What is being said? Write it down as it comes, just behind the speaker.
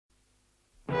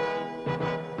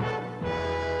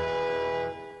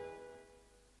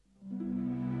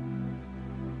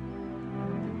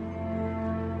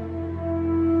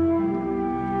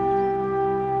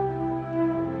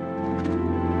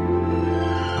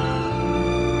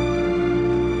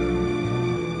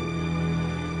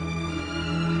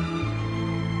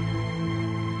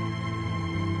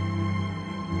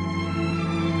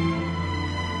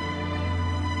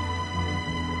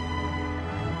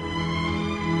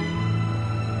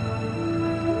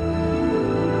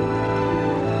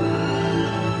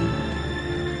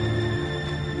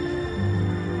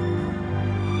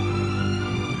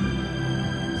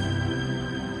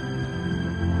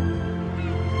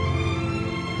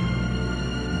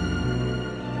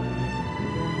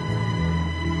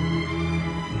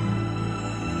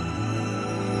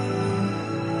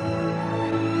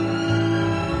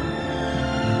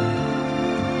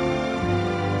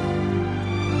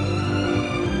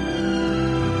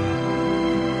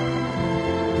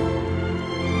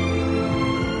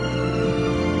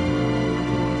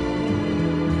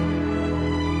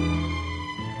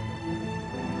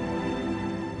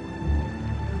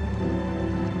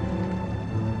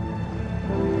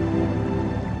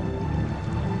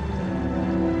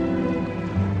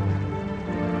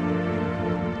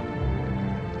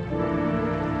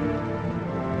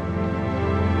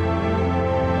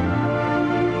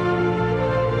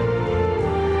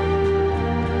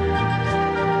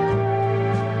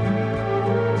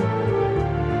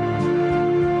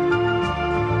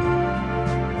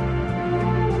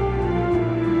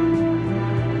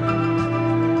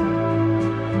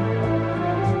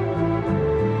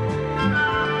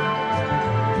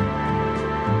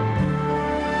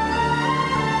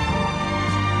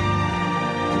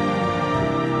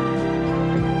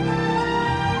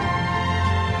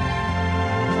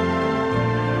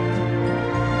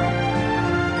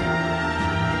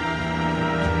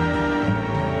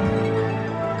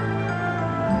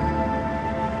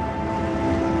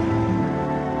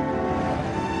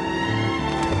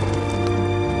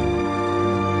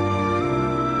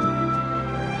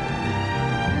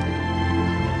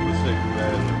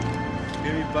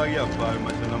paghi a fare? Ma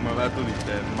sei innamorato di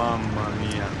te, mamma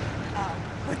mia.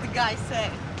 What'd the guy say?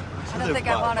 I don't think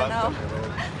I want to know.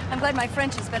 I'm glad my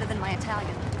French is better than my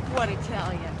Italian. What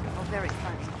Italian? Oh, very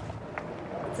funny.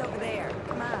 It's over there.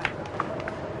 Come on.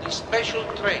 The special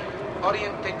train,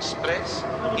 Orient Express,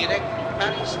 direct to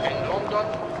Paris and London,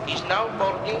 is now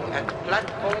boarding at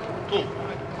platform 2.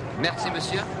 Merci,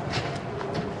 monsieur.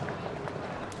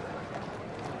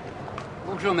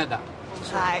 Bonjour, madame.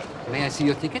 Hi. May I see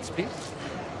your tickets, please?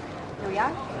 Here we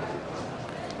are.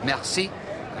 Merci,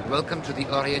 and welcome to the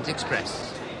Orient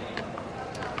Express.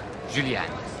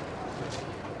 Julianne.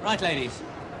 Right, ladies.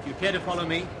 If you care to follow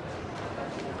me.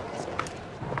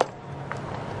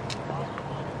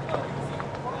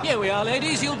 Here we are,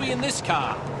 ladies. You'll be in this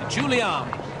car, the Julianne.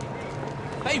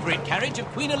 Favourite carriage of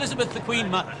Queen Elizabeth, the Queen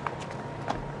Mother.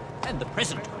 And the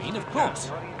present Queen, of course.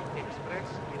 Orient Express,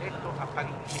 diretto a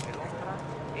Parigi e Londra,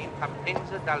 e in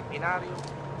partenza dal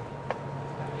binario.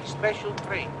 The special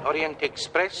train, Orient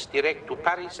Express, direct to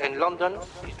Paris and London,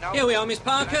 is now... Here we are, Miss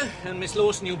Parker, and Miss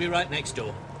Lawson, you'll be right next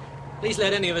door. Please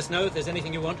let any of us know if there's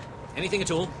anything you want. Anything at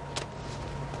all.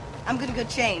 I'm gonna go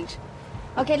change.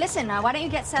 Okay, listen, why don't you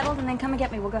get settled and then come and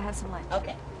get me? We'll go have some lunch.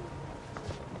 Okay.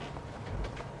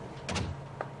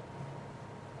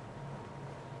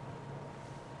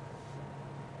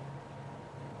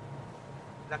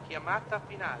 La chiamata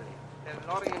finale per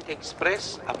l'Orient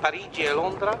Express a Parigi e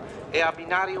Londra è a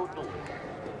binario 2.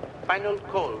 Final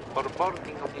call for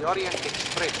boarding of the Orient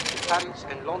Express to Paris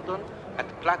and London at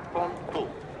platform 2.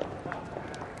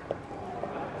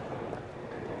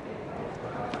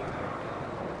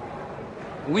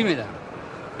 Oui, mesdames.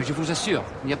 Mais je vous assure,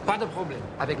 il n'y a pas de problème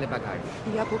avec les bagages.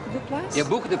 Il y a beaucoup de place? Il y a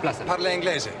beaucoup de place. Parle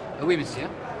inglese. Oui, monsieur.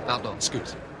 Pardon.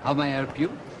 Scoot. How may I help you?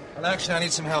 Well, actually, I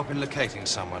need some help in locating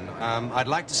someone. I'd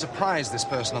like to surprise this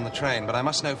person on the train, but I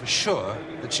must know for sure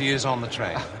that she is on the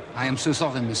train. I am so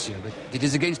sorry, monsieur, but it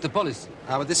is against the policy.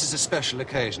 But this is a special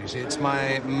occasion, you see. It's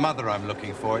my mother I'm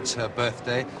looking for. It's her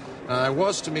birthday. I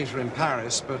was to meet her in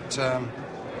Paris, but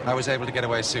I was able to get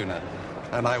away sooner.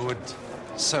 And I would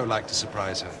so like to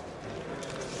surprise her.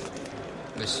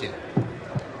 Monsieur,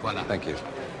 voilà. Thank you.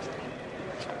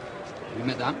 Oui,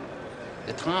 madame.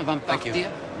 Le train va Thank you.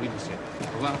 partir. Oui, monsieur.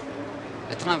 Au revoir.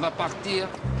 Le train va partir.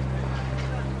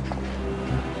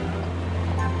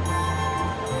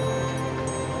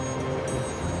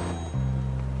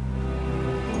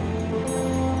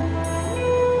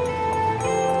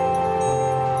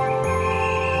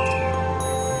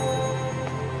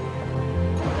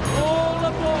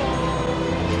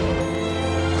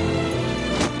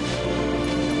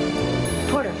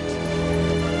 Porter.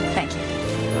 Thank you.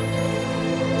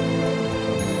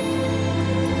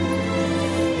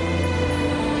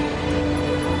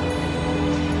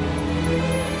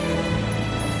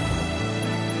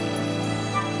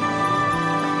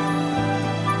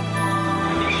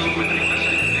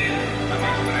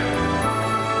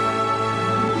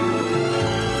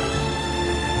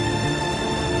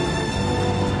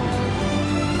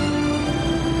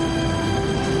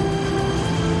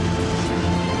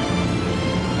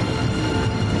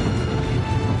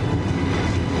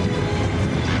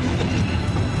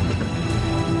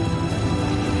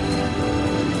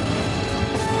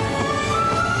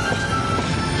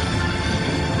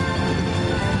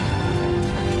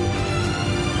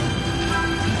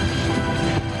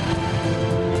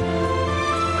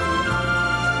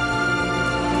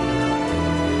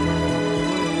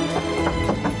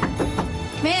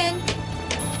 Min!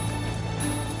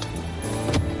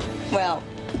 Well,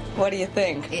 what do you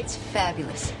think? It's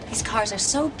fabulous. These cars are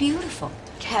so beautiful.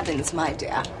 Cabins, my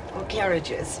dear. Or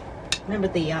carriages. Remember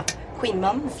the Queen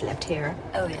Mum slept here?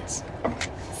 Oh, yes.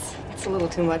 It's a little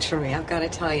too much for me, I've got to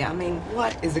tell you. I mean,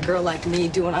 what is a girl like me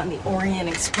doing on the Orient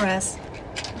Express?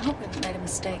 I hope we haven't made a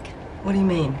mistake. What do you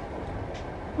mean?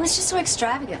 Well, it's just so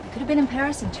extravagant. We could have been in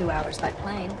Paris in 2 hours by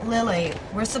plane. Lily,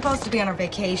 we're supposed to be on our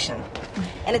vacation.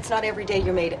 And it's not every day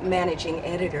you're made managing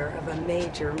editor of a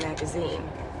major magazine.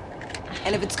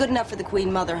 And if it's good enough for the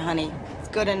Queen Mother, honey, it's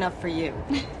good enough for you.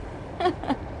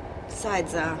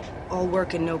 Besides, all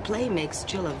work and no play makes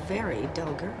Jill a very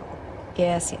dull girl.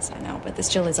 Yes, I know. But this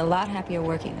Jill is a lot happier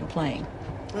working than playing.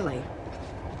 Lily,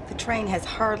 the train has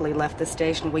hardly left the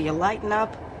station. Will you lighten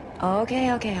up? Okay,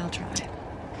 I'll try.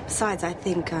 Besides, I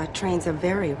think trains are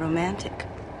very romantic.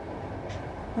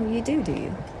 Oh, you do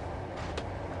you?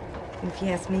 If you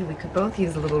ask me, we could both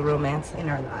use a little romance in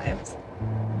our lives.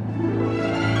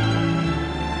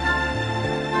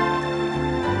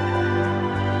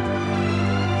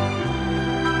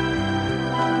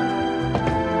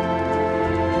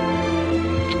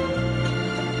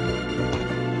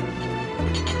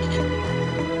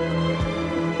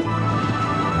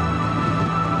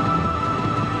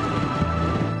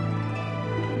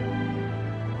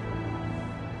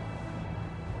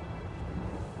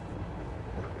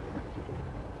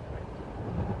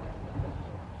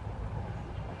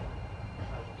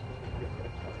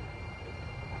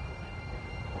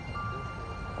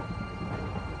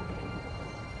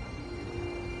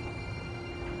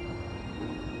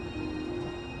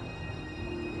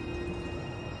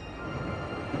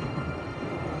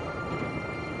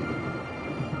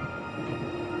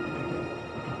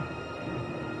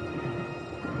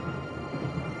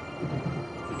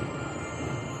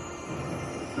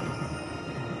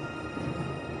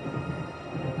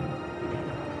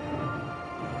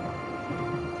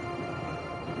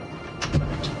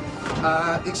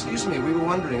 Excuse me, we were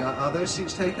wondering, are those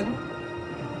seats taken?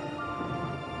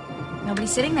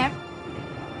 Nobody's sitting there.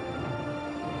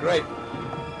 Great.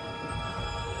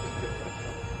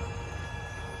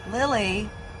 Lily?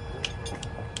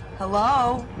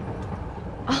 Hello?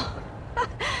 Oh,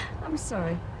 I'm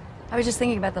sorry. I was just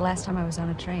thinking about the last time I was on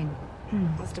a train.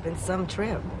 Must have been some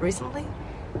trip. Recently?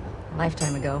 A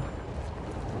lifetime ago.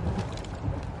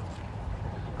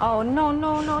 Oh,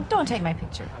 no. Don't take my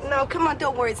picture. No, come on,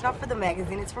 don't worry. It's not for the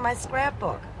magazine. It's for my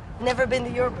scrapbook. Never been to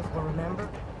Europe before, remember?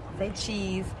 Say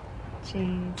cheese.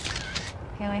 Cheese.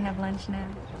 Can I have lunch now?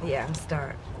 Yeah, I'm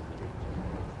starved.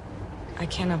 I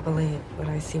cannot believe what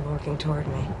I see walking toward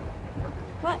me.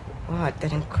 What? What?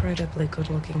 That incredibly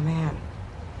good-looking man.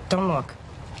 Don't look.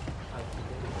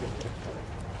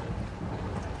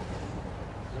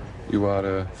 You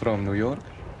are from New York?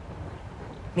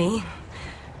 Me?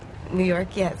 New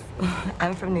York, yes.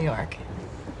 I'm from New York.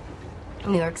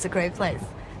 New York's a great place.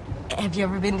 Have you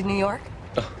ever been to New York?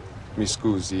 Mi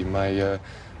scusi,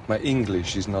 my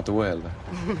English is not well.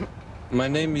 My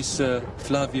name is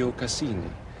Flavio Cassini.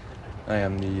 I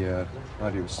am the, how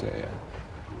do you say,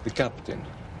 the captain,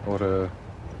 or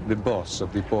the boss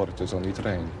of the porters on the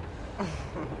train.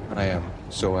 I am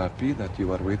so happy that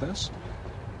you are with us.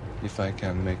 If I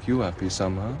can make you happy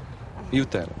somehow, you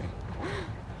tell me.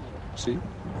 See?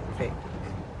 See.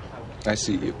 I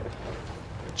see you.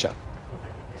 Ciao.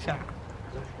 Ciao.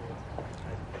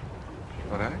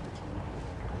 All right?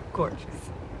 Gorgeous.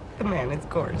 The man is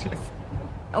gorgeous.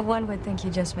 One would think you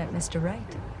just met Mr.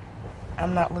 Right.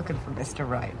 I'm not looking for Mr.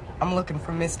 Right. I'm looking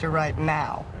for Mr. Right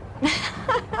now.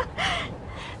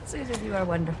 Susan, you are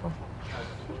wonderful.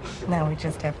 Now we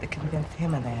just have to convince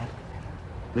him of that.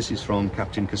 This is from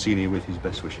Captain Cassini with his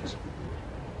best wishes.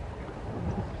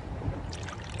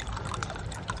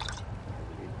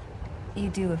 You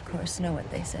do, of course, know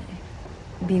what they say.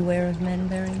 Beware of men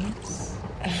bearing gifts.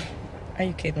 Are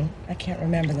you kidding? I can't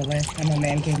remember the last time a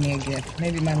man gave me a gift.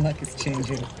 Maybe my luck is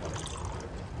changing.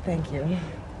 Thank you.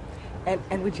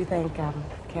 And would you thank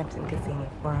Captain Cassini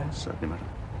for us? Certainly, madam.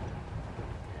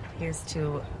 Here's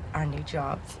to our new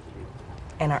jobs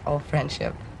and our old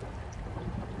friendship.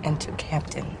 And to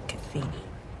Captain Cassini.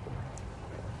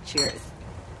 Cheers.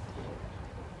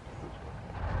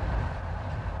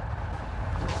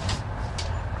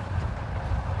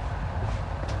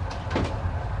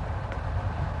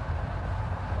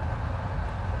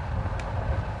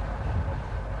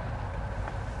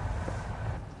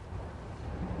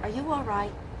 Are you all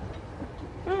right?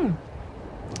 I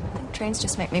think trains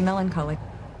just make me melancholy.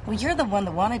 Well, you're the one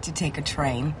that wanted to take a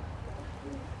train.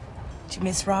 Did you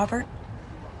miss Robert?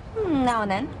 Now and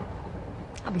then.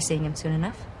 I'll be seeing him soon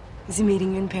enough. Is he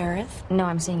meeting you in Paris? No,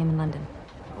 I'm seeing him in London.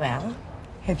 Well,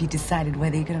 have you decided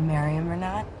whether you're going to marry him or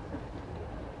not?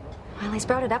 Well, he's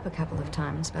brought it up a couple of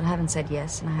times, but I haven't said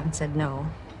yes and I haven't said no.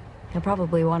 He'll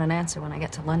probably want an answer when I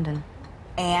get to London.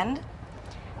 And?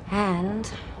 And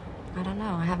I don't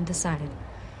know. I haven't decided.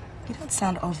 You don't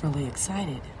sound overly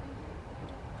excited.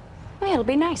 Well, it'll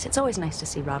be nice. It's always nice to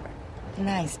see Robert.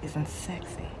 Nice isn't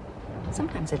sexy.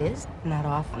 Sometimes it is. Not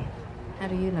often. How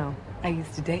do you know? I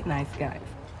used to date nice guys.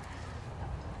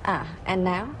 Ah, and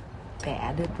now?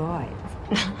 Bad boys.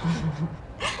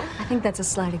 I think that's a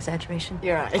slight exaggeration.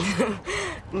 You're right.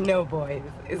 No boys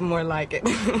is more like it.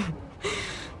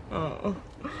 Oh.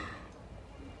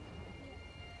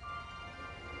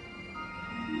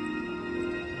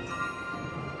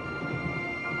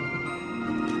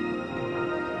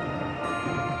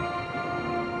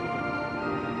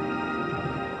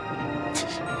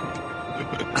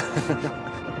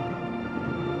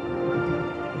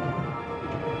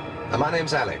 My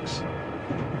name's Alex.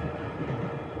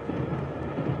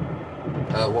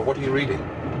 What are you reading?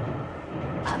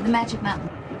 The Magic Mountain.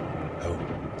 Oh,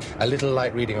 a little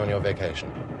light reading on your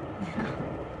vacation.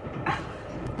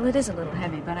 Well, it is a little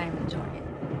heavy, but I'm enjoying it.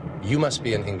 You must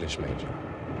be an English major.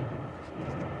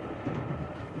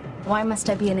 Why must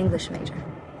I be an English major?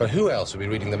 But who else would be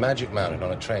reading The Magic Mountain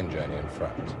on a train journey in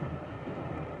front?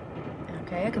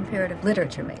 Okay, a comparative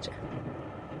literature major.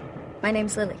 My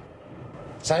name's Lily.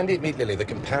 Sandy, meet Lily, the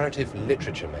comparative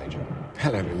literature major.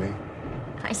 Hello, Lily.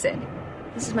 Hi, Sandy.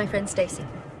 This is my friend Stacy.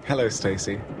 Hello,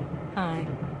 Stacy. Hi.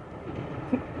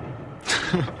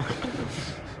 Would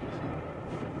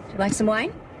you like some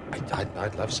wine?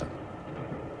 I'd love some.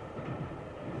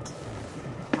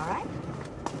 All right.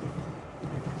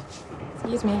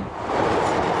 Excuse me.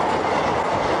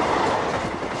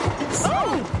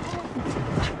 Oh!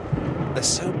 They're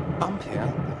so bumpy,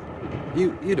 aren't they?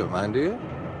 You don't mind, do you?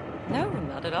 No,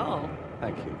 not at all.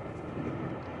 Thank you.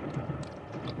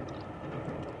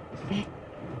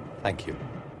 Thank you.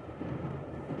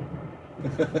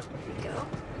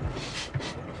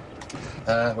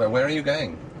 Go. Where are you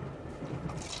going?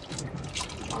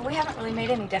 Well, we haven't really made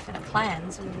any definite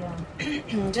plans. We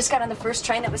just got on the first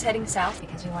train that was heading south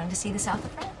because we wanted to see the south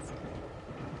of France.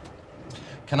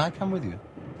 Can I come with you?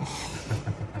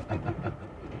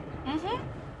 Mm-hmm.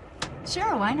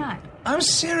 Sure, why not? I'm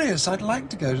serious. I'd like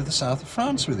to go to the south of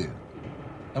France with you.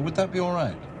 Would that be all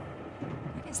right?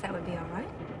 I guess that would be all right.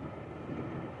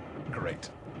 Great.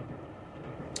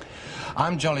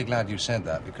 I'm jolly glad you said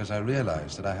that because I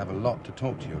realized that I have a lot to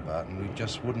talk to you about and we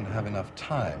just wouldn't have enough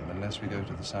time unless we go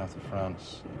to the south of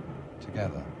France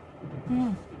together.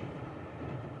 Hmm.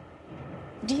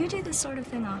 Do you do this sort of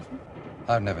thing often?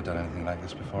 I've never done anything like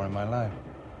this before in my life.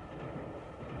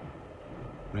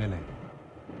 Really.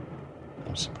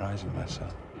 I'm surprising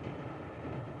myself.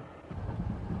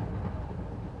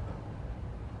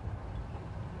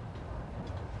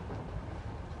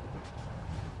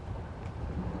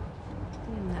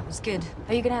 That was good.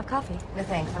 Are you gonna have coffee? No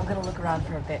thanks. I'm gonna look around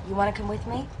for a bit. You want to come with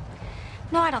me?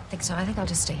 No, I don't think so. I think I'll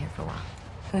just stay here for a while.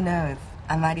 Who knows?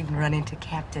 I might even run into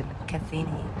Captain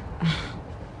Cassini.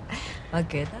 Well,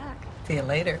 good luck. See you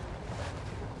later.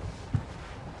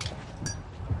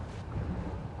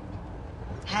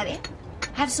 Harry,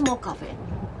 have some more coffee.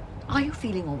 Are you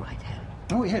feeling all right, Harry?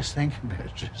 Oh, yes, thank you,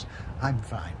 Beatrice. I'm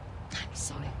fine. I'm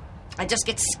sorry. I just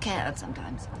get scared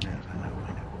sometimes. Yes, I know.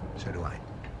 So do I.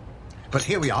 But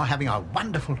here we are, having our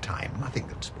wonderful time. Nothing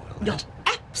can spoil that.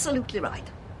 You're absolutely right,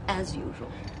 as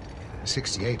usual.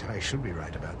 68, I should be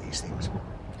right about these things.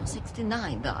 You're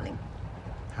 69, darling.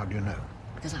 How do you know?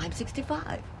 Because I'm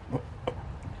 65.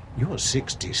 You're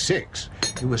 66.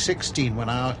 You were 16 when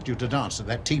I asked you to dance at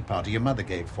that tea party your mother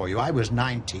gave for you. I was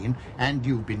 19, and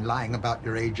you've been lying about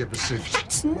your age ever since.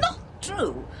 That's not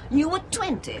true. You were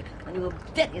 20, and you were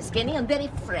very skinny and very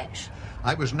fresh.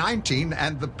 I was 19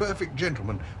 and the perfect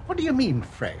gentleman. What do you mean,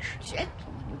 fresh?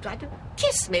 Gentleman, you tried to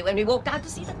kiss me when we walked out to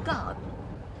see the garden.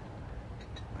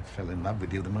 I fell in love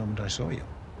with you the moment I saw you.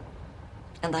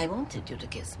 And I wanted you to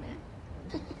kiss me.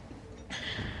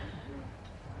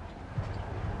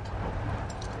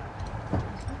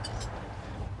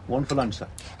 One for lunch, sir.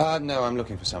 No, I'm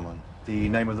looking for someone. The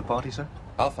name of the party, sir?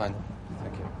 I'll find them.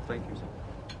 Thank you. Thank you, sir.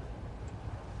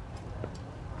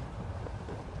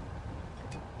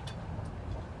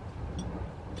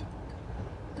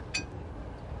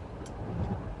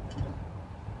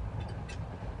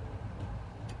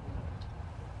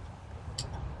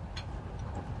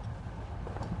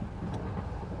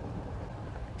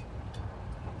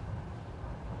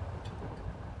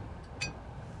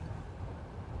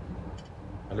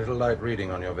 A little light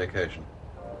reading on your vacation.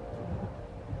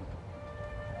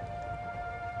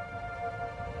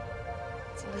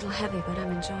 It's a little heavy, but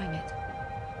I'm enjoying it.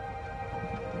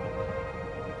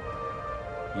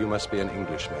 You must be an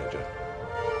English major.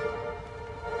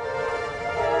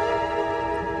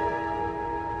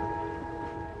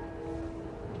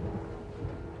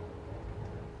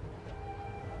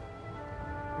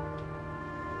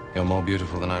 You're more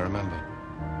beautiful than I remember.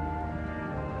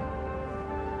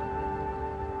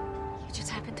 You just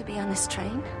happened to be on this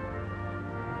train?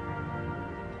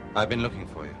 I've been looking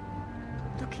for you.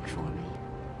 Looking for me?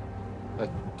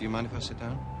 Do you mind if I sit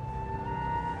down?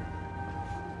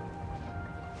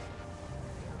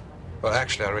 Well,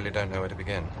 actually, I really don't know where to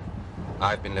begin.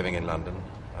 I've been living in London.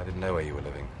 I didn't know where you were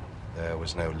living. There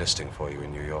was no listing for you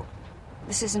in New York.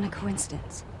 This isn't a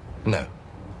coincidence. No.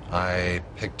 I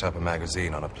picked up a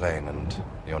magazine on a plane and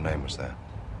your name was there.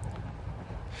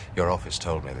 Your office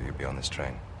told me that you'd be on this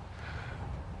train.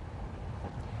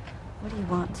 What do you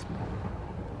want?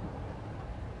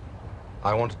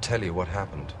 I want to tell you what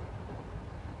happened.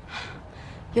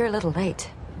 You're a little late.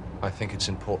 I think it's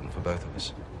important for both of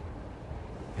us.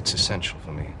 It's essential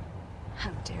for me.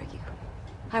 How dare you?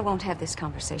 I won't have this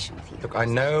conversation with you. Look, I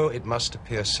know it must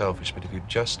appear selfish, but if you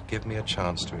just give me a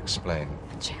chance to explain...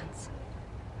 A chance?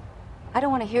 I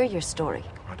don't want to hear your story.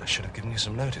 Right, I should have given you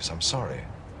some notice. I'm sorry.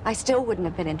 I still wouldn't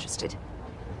have been interested.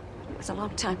 It was a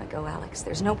long time ago, Alex.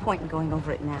 There's no point in going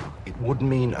over it now. It would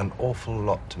mean an awful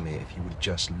lot to me if you would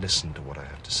just listen to what I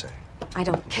have to say. I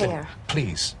don't care.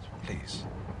 Please, please,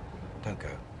 don't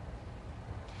go.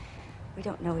 We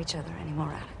don't know each other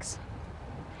anymore, Alex.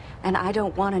 And I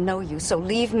don't want to know you, so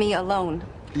leave me alone.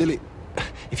 Lily,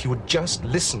 if you would just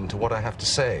listen to what I have to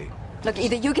say. Look,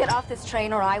 either you get off this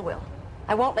train or I will.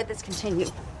 I won't let this continue.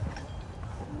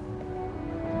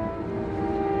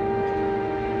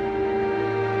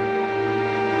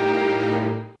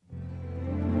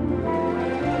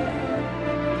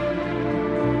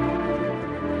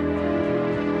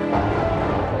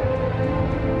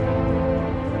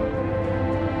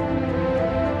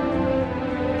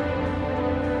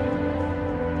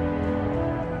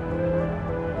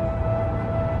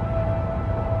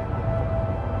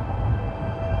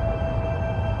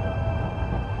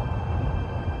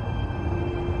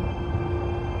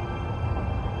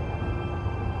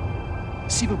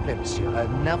 S'il vous plaît, monsieur,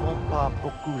 n'avons pas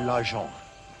beaucoup l'argent.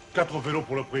 4 vélos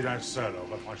pour le prix d'un seul,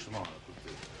 franchement.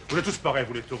 Écoutez. Vous êtes tous pareils,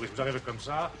 vous les touristes. Vous arrivez comme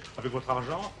ça, avec votre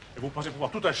argent, et vous pensez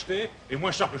pouvoir tout acheter, et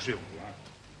moins cher que chez vous. Hein.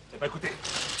 Eh ben,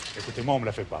 écoutez, moi, on me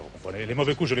la fait pas, vous comprenez. Les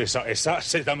mauvais coups, je les sens, et ça,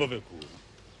 c'est un mauvais coup.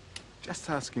 Just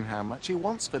ask him how much he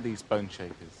wants for these bone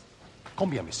shakers.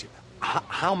 Combien, monsieur?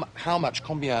 How much,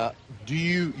 combien do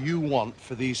you want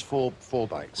for these four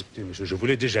bikes? Écoutez, monsieur, je vous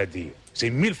l'ai déjà dit. C'est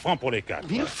 1000 francs pour les 4.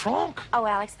 1000 francs? Oh,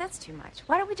 Alex, that's too much.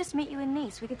 Why don't we just meet you in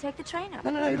Nice? We could take the train up.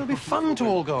 No, it'll be fun to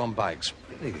all go on bikes.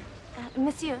 Really.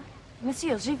 Monsieur,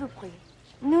 je vous prie.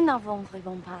 Nous n'avons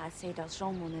vraiment pas assez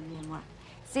d'argent, mon ami et moi.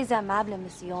 Ces aimables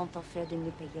messieurs ont offert de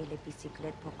nous payer les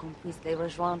bicyclettes pour qu'on puisse les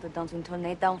rejoindre dans une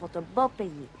tournée dans votre beau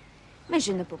pays. Mais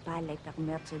je ne peux pas les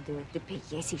permettre de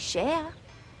payer si cher.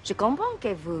 Je comprends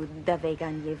que vous devez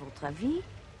gagner votre vie.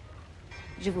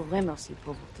 Je vous remercie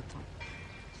pour votre temps.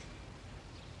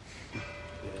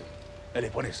 Allez,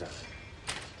 prenez ça.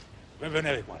 Venez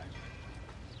avec moi.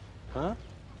 Huh?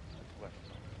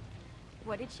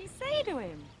 What did she say to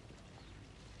him?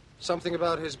 Something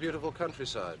about his beautiful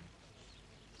countryside.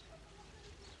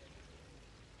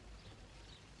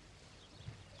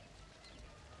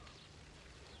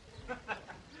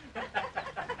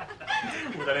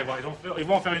 Vous allez voir, ils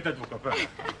vont en faire une tête, vos copains.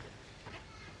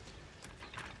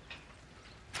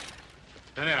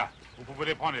 Tenez là, vous pouvez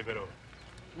les prendre, les vélos.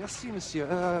 Merci, monsieur.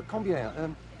 Combien?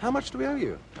 How much do we owe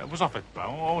you? Vous en faites pas,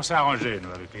 on s'est arrangé,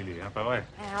 nous, avec Lily, hein, pas vrai?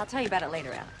 I'll tell you about it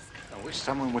later, Alex. I wish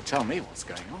someone would tell me what's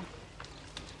going on.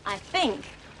 I think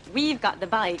we've got the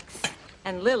bikes,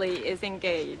 and Lily is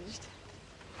engaged.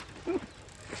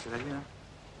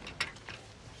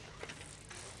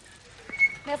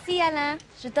 Merci, Alain.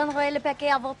 Je donnerai le paquet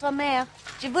à votre mère.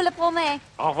 Je vous le promets.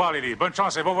 Au revoir, Lily. Bonne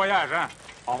chance et bon voyage, hein?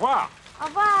 Au revoir. Au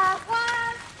revoir. Au revoir.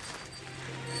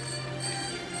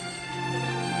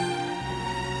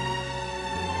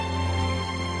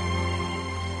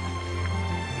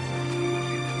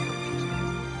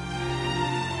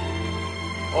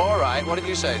 All right, what did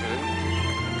you say to him?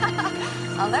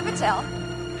 I'll never tell.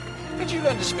 Did you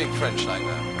learn to speak French like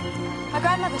that? My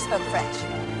grandmother spoke French.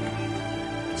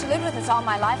 She lived with us all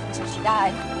my life until she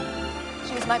died.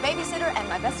 She was my babysitter and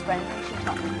my best friend, and she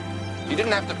taught me. You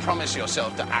didn't have to promise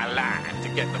yourself to Alain to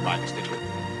get the bikes, did you?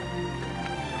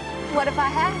 What if I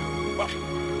had? Well,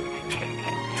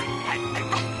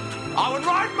 I would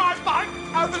ride my bike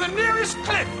over the nearest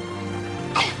cliff.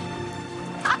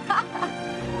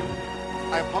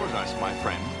 I apologize, my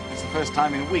friend. It's the first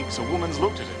time in weeks a woman's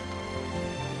looked at it.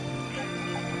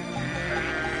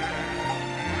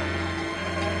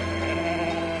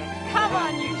 Come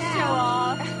on, you show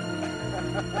off.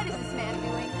 What is this man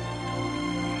doing?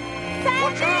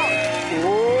 Watch out!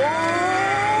 Oh,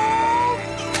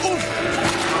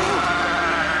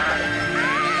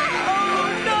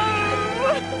 no!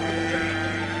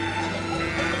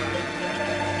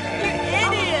 You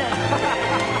idiot!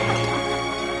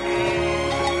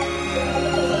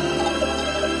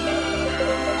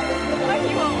 Are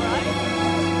you all right?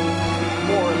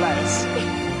 More or less.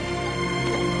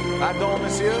 Pardon,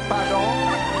 monsieur, pardon.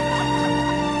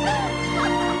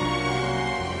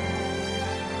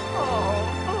 Oh,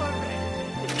 poor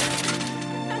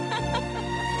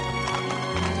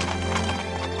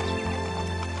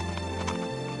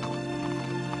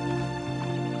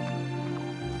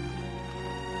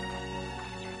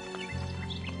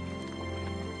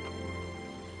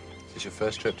Is this your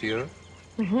first trip to Europe?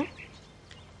 Mm-hmm.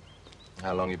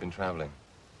 How long have you been traveling?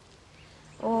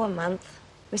 Oh, a month.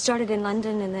 We started in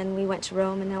London, and then we went to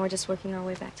Rome, and now we're just working our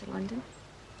way back to London.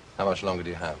 How much longer do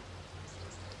you have?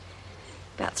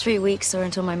 About 3 weeks, or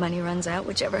until my money runs out,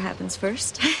 whichever happens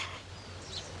first.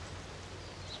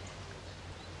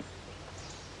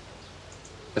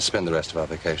 Let's spend the rest of our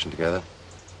vacation together.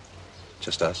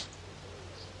 Just us.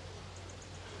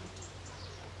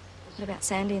 What about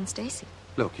Sandy and Stacy?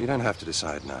 Look, you don't have to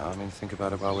decide now. I mean, think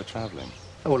about it while we're traveling.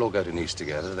 And we'll all go to Nice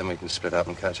together, then we can split up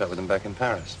and catch up with them back in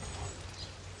Paris.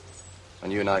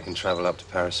 And you and I can travel up to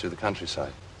Paris through the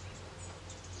countryside.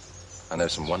 I know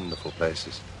some wonderful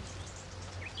places.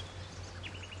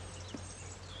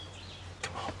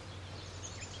 Come on.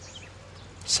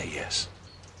 Say yes.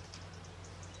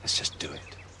 Let's just do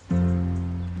it.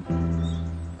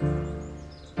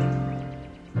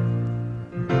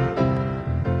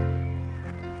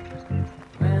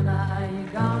 When are you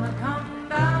gonna come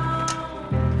down?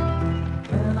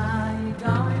 When are you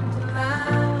going to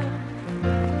land?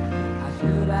 I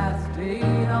should have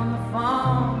stayed on the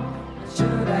phone. I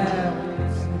should have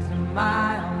listened to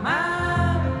my own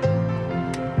mind.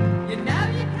 You know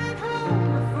you can't hold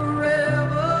me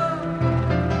forever.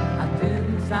 I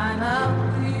didn't sign up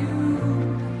with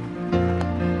you.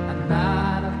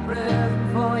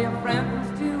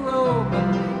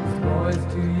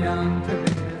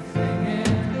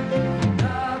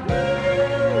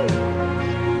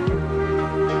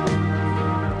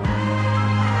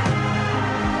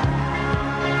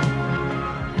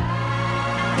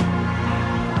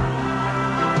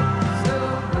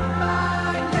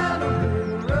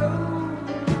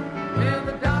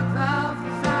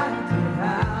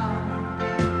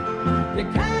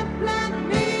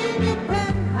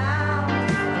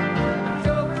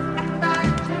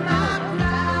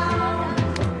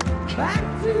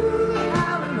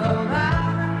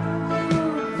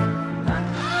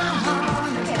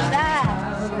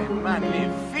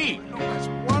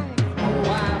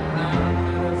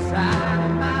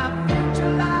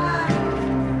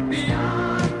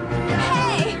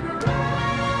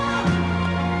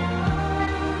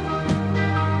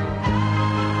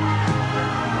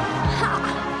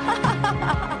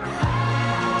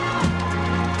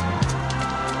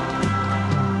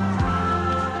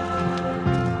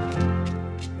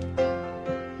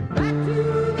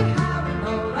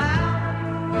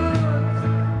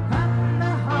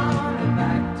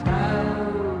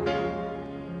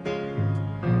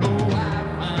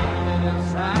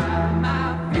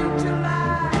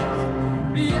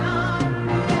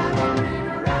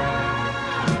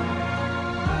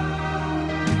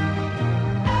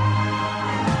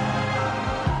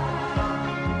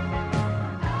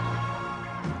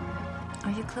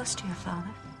 close to your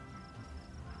father?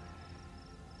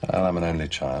 Well, I'm an only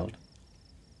child.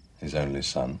 His only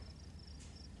son.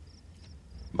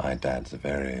 My dad's a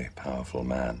very powerful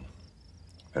man.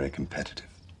 Very competitive.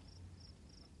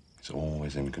 He's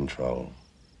always in control.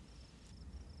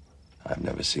 I've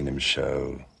never seen him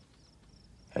show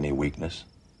any weakness.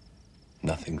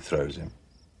 Nothing throws him.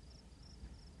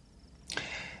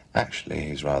 Actually,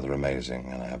 he's rather amazing,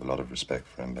 and I have a lot of respect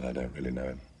for him, but I don't really know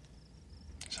him.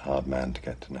 He's a hard man to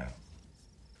get to know.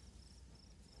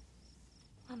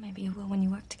 Well, maybe you will when you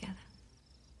work together.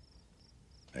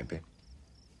 Maybe.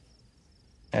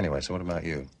 Anyway, so what about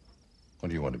you? What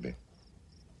do you want to be?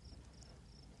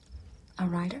 A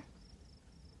writer?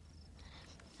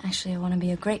 Actually, I want to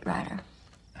be a great writer.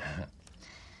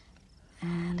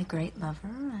 And a great lover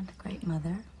and a great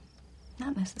mother.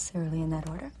 Not necessarily in that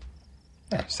order.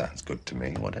 That sounds good to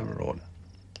me, whatever order.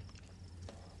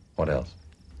 What else?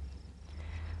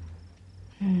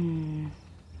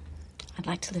 I'd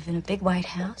like to live in a big white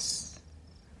house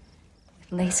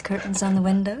with lace curtains on the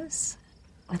windows,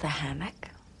 with a hammock.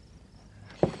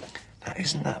 Now,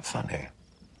 isn't that funny?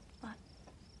 What?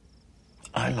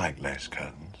 I like lace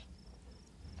curtains.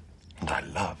 And I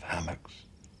love hammocks.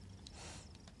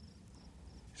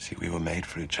 See, we were made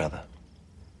for each other.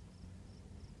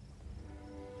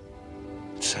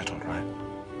 It's settled, right?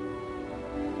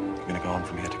 We're gonna go on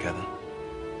from here together.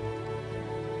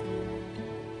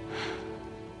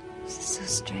 This is so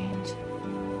strange.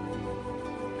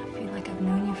 I feel like I've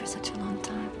known you for such a long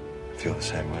time. I feel the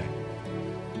same way.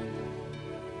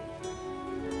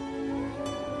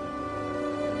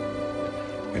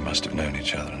 We must have known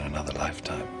each other in another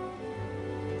lifetime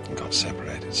and got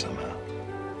separated somehow.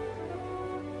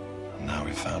 And now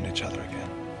we've found each other again.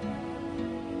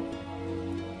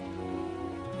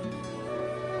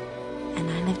 And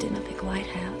I lived in a big white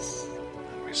house.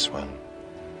 And we swung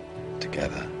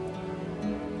together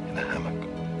in a hammock.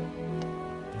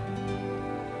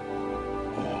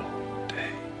 All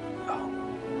day long.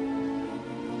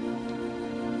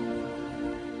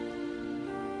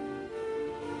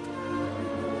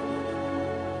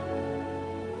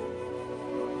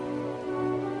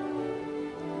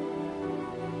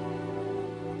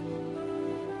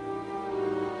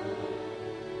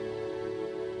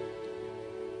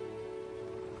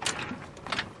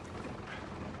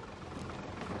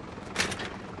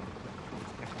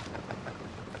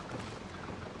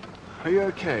 Are you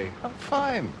okay? I'm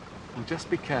fine. Well, just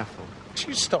be careful.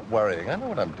 You stop worrying. I know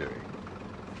what I'm doing.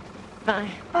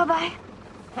 Bye. Bye-bye.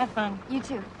 Have fun. You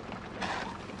too.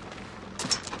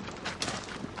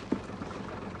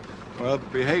 Well,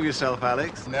 behave yourself,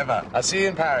 Alex. Never. I'll see you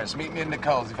in Paris. Meet me in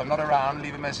Nicole's. If I'm not around,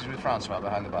 leave a message with Francois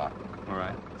behind the bar. All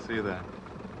right. See you there.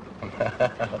 Bye. Bye.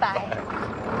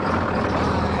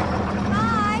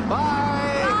 Bye.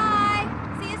 Bye.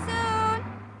 See you soon.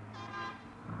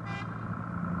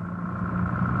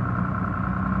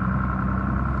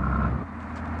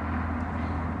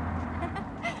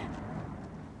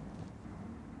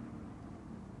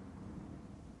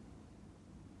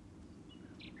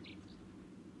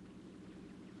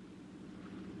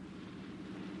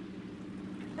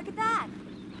 Look at that.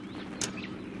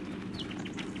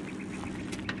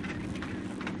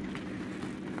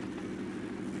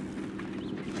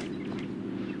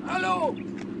 Allô?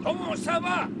 Comment ça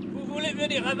va? Vous voulez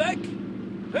venir avec?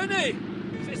 Venez!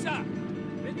 C'est ça!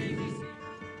 Venez ici!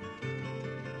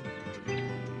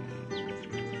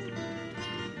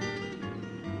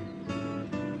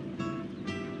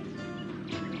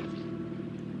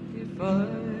 If I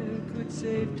could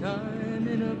save time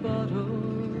in a bottle,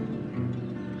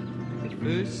 the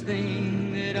first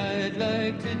thing that I'd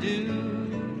like to do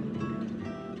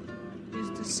is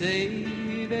to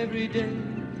save every day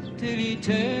till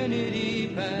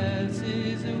eternity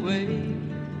passes away,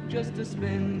 just to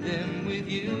spend them with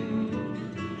you.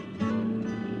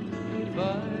 If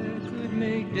I could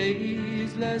make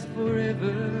days last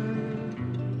forever,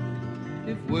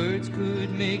 if words could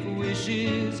make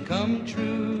wishes come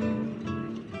true,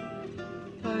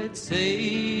 I'd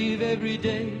save every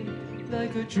day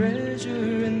like a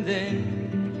treasure, and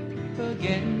then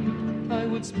again I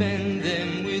would spend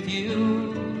them with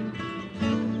you.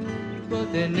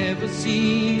 But there never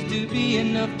seems to be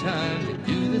enough time to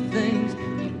do the things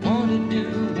you want to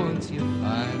do once you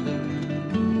find them.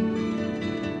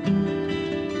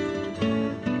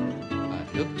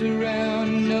 I've looked around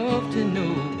enough to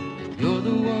know that you're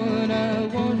the one I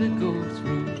want to go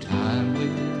through time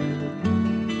with.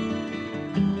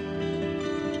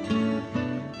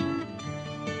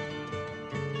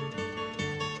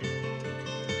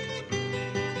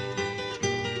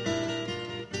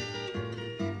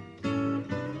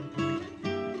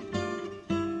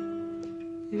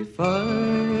 If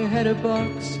I had a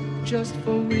box just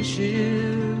for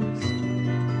wishes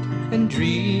and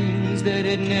dreams that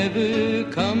had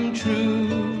never come true,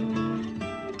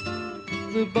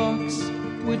 the box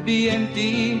would be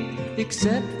empty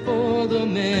except for the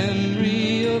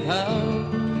memory of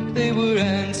how they were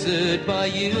answered by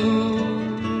you.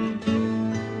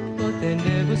 But there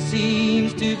never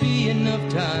seems to be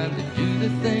enough time to do the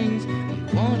things you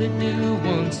want to do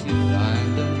once you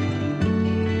find them.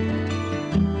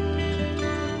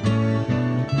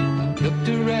 I've looked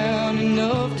around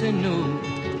enough to know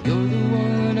you're the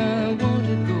one I want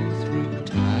to go through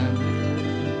time with.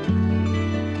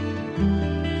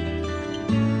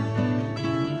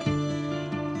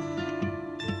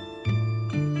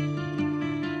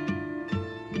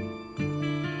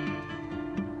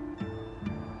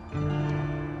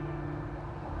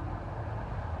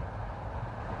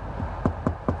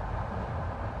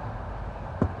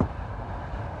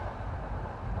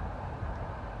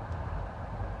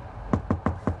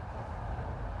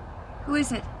 Who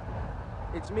is it?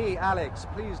 It's me, Alex.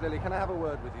 Please, Lily, can I have a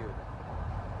word with you?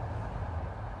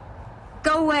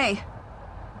 Go away.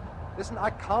 Listen,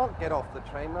 I can't get off the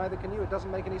train, neither can you. It doesn't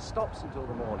make any stops until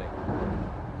the morning.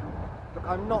 Look,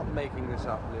 I'm not making this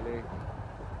up, Lily.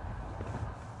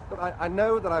 Look, I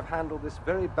know that I've handled this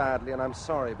very badly, and I'm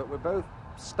sorry, but we're both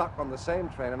stuck on the same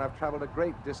train, and I've traveled a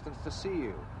great distance to see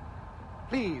you.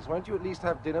 Please, won't you at least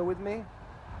have dinner with me?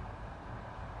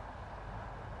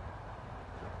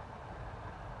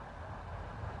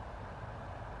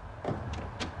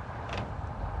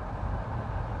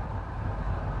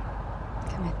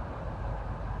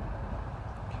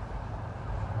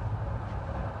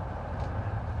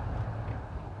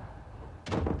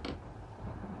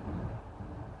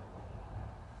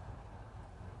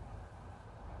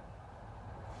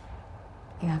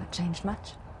 You haven't changed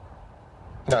much.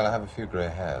 No, I have a few grey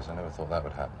hairs. I never thought that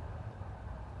would happen.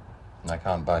 And I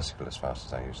can't bicycle as fast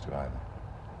as I used to either.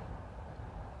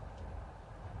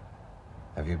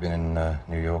 Have you been in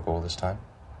New York all this time?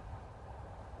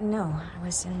 No, I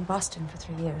was in Boston for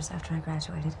 3 years after I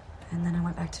graduated, and then I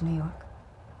went back to New York.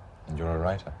 And you're a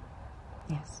writer?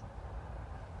 Yes.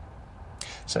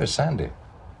 So is Sandy.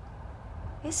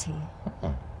 Is he?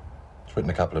 He's written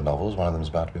a couple of novels. One of them's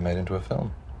about to be made into a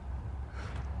film.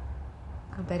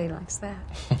 I bet he likes that.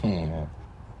 Yeah.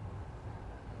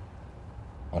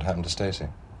 What happened to Stacy?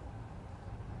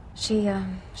 She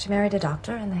married a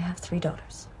doctor, and they have 3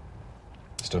 daughters.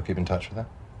 Still keep in touch with her?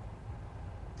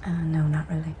 No, not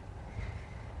really.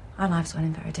 Our lives went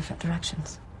in very different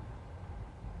directions.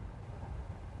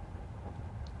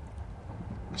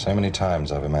 So many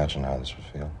times I've imagined how this would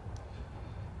feel.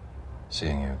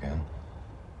 Seeing you again.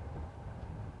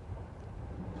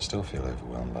 I still feel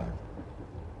overwhelmed by it.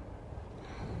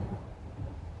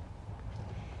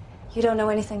 You don't know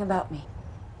anything about me.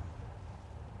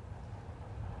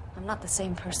 I'm not the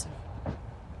same person.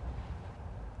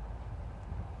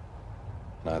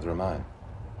 Neither am I.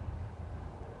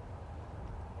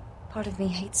 Part of me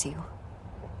hates you.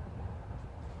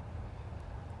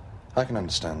 I can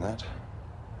understand that,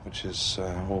 which is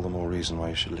all the more reason why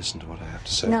you should listen to what I have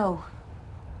to say. No.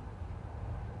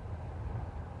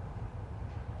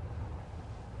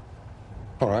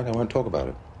 All right, I won't talk about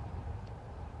it.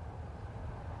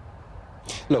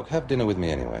 Look, have dinner with me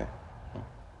anyway.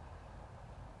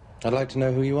 I'd like to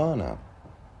know who you are now.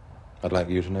 I'd like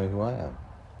you to know who I am.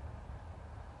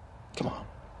 Come on.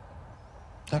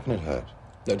 How can it hurt?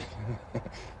 No,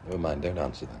 never mind, don't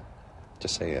answer that.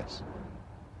 Just say yes.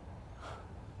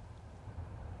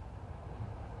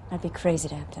 I'd be crazy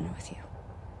to have dinner with you.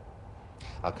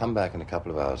 I'll come back in a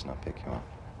couple of hours and I'll pick you up.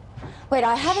 Wait,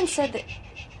 I haven't said that...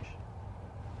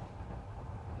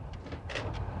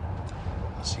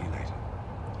 I'll see you later.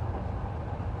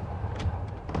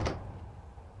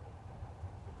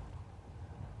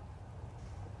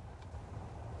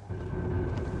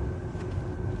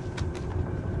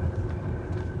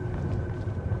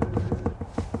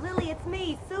 Lily, it's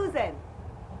me, Susan.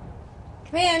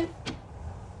 Come in.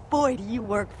 Boy, do you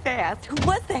work fast. Who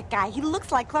was that guy? He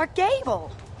looks like Clark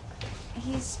Gable.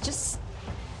 He's just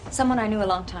someone I knew a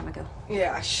long time ago.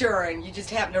 Yeah, sure, and you just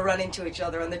happened to run into each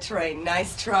other on the train.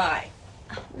 Nice try.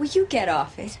 Will you get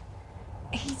off it?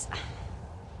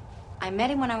 I met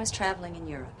him when I was traveling in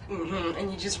Europe. Mm-hmm,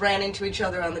 and you just ran into each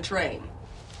other on the train.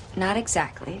 Not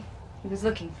exactly. He was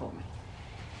looking for me.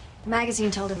 The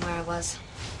magazine told him where I was.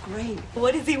 Great.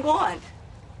 What does he want?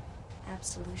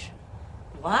 Absolution.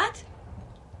 What?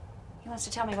 He wants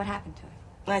to tell me what happened to him.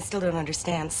 I still don't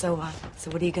understand. So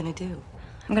what are you going to do?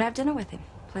 I'm going to have dinner with him.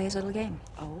 Play his little game.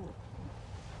 Oh.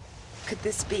 Could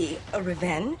this be a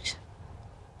revenge?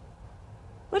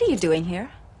 What are you doing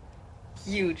here?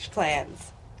 huge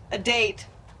plans. A date.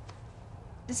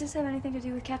 Does this have anything to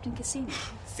do with Captain Cassini?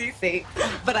 See,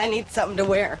 but I need something to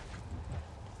wear.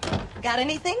 Got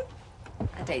anything?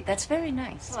 A date. That's very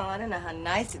nice. Well, I don't know how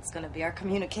nice it's going to be. Our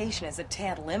communication is a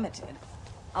tad limited.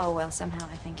 Oh, well, somehow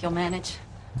I think you'll manage.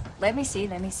 Let me see.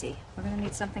 We're going to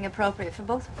need something appropriate for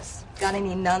both of us. Got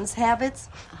any nun's habits?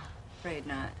 Afraid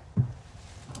not.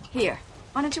 Here,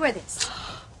 why don't you wear this?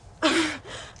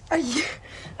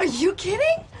 Are you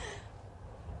kidding?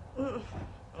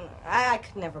 I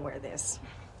could never wear this.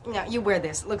 No, you wear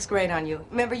this. It looks great on you.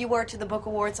 Remember you wore it to the book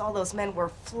awards? All those men were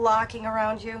flocking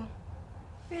around you.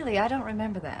 Really? I don't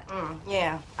remember that.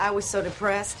 Yeah, I was so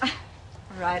depressed. All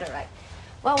right.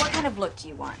 Well, what kind of look do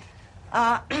you want?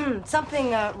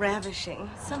 Something ravishing.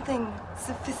 Something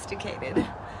sophisticated.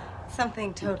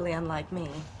 Something totally unlike me.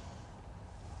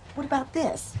 What about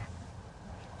this?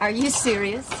 Are you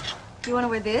serious? You want to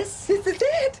wear this? This is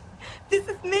it. This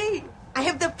is me. I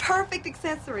have the perfect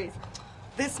accessories.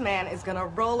 This man is gonna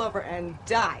roll over and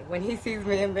die when he sees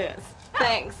me in this.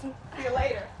 Thanks. See you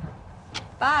later.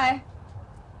 Bye.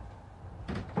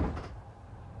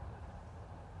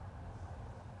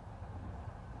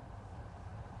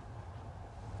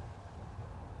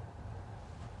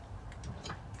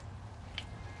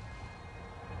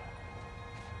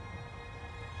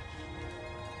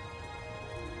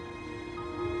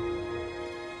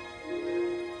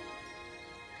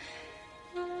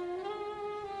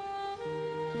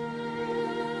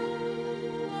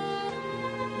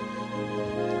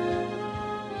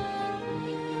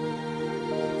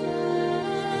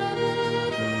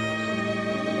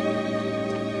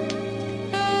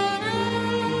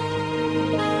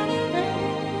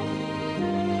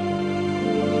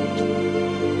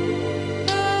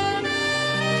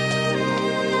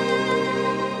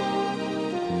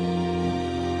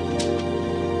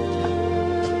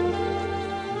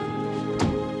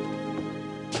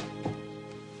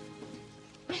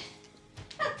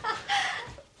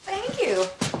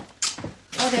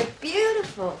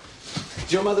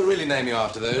 Did your mother really name you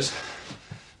after those?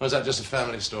 Or is that just a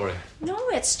family story? No,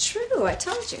 it's true. I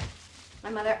told you. My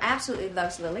mother absolutely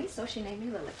loves Lily, so she named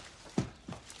me Lily.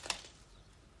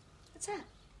 What's that?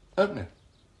 Open it.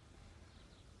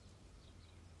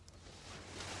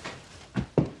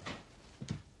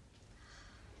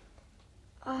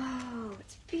 Oh,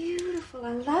 it's beautiful.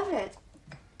 I love it.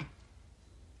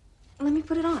 Let me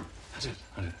put it on. I did.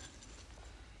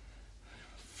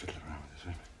 Fiddle around with this,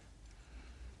 won't I?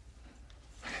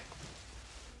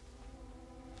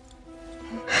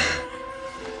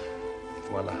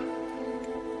 Voila.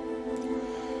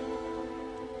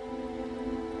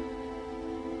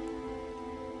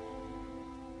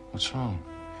 What's wrong?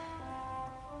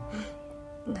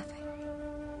 Nothing.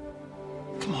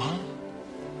 Come on.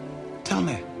 Tell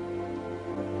me.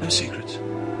 No secrets.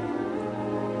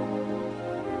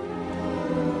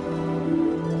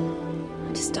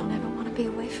 I just don't ever want to be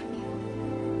away from you.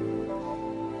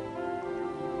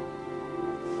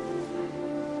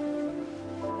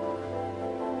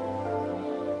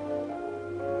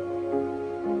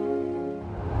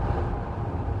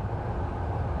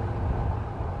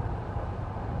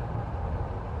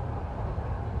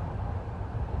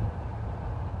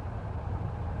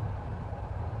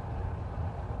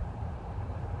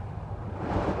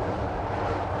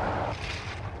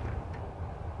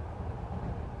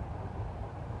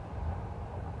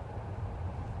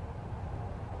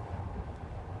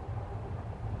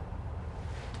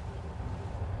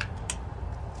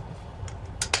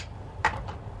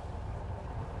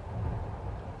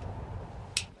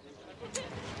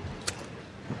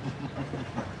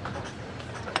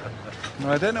 No,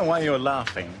 I don't know why you're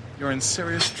laughing. You're in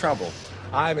serious trouble.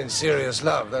 I'm in serious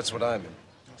love, that's what I'm in.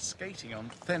 You're skating on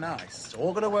thin ice. It's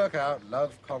all gonna work out.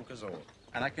 Love conquers all.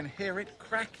 And I can hear it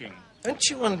cracking. Don't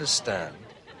you understand?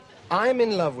 I'm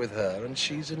in love with her and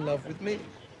she's in love with me.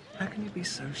 How can you be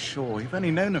so sure? You've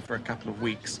only known her for a couple of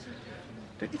weeks.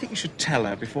 Don't you think you should tell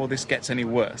her before this gets any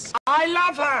worse? I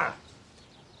love her!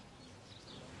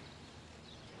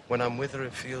 When I'm with her,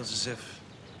 it feels as if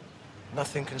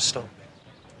nothing can stop me.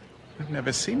 I've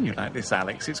never seen you like this,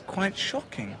 Alex. It's quite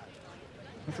shocking.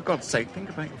 And for God's sake, think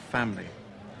about your family.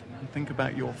 And think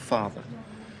about your father.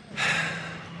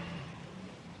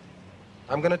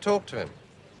 I'm going to talk to him.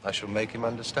 I shall make him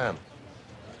understand.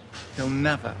 He'll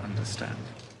never understand.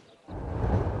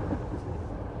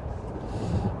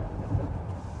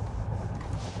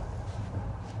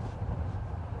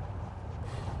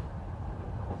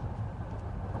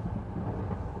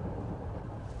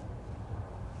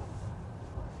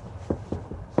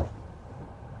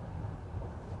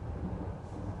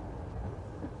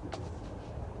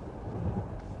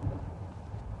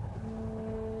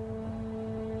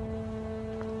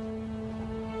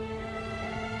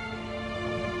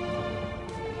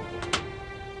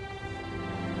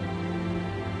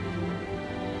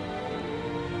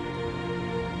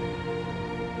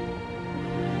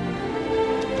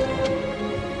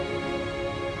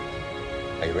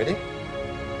 Are you ready?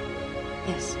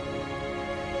 Yes.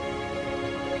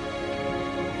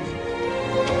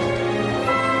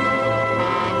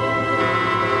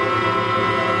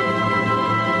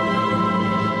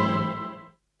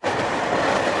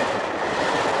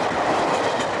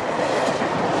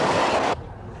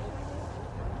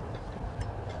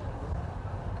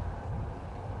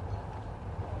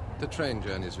 The train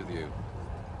journey's with you.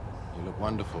 You look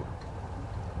wonderful.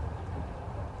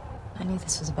 I knew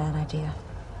this was a bad idea.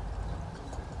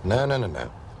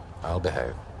 No. I'll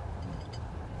behave.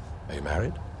 Are you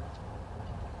married?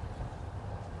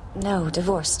 No,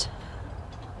 divorced.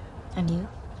 And you?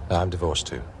 I'm divorced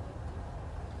too. Do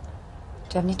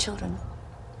you have any children?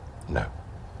 No.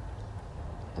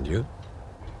 And you?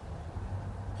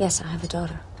 Yes, I have a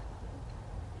daughter.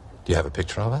 Do you have a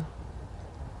picture of her?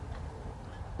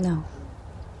 No.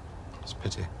 It's a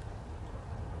pity.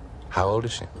 How old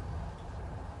is she?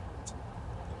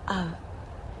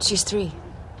 She's 3.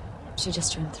 She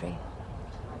just turned 3.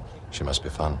 She must be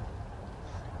fun.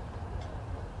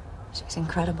 She's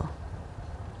incredible.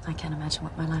 I can't imagine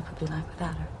what my life would be like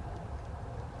without her.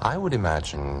 I would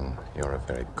imagine you're a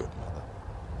very good mother.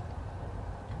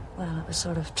 Well, it was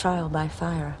sort of trial by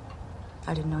fire.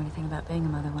 I didn't know anything about being a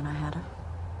mother when I had her.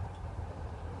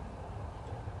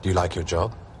 Do you like your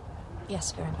job?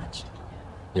 Yes, very much.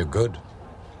 You're good.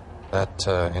 That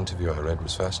interview I read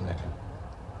was fascinating.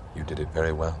 You did it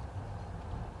very well.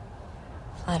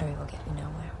 Flattery will get you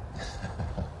nowhere.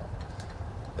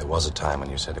 There was a time when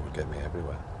you said it would get me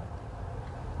everywhere.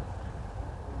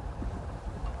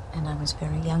 And I was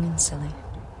very young and silly.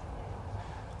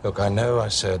 Look, I know I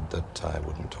said that I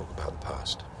wouldn't talk about the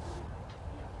past.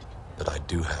 But I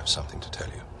do have something to tell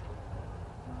you.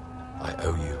 I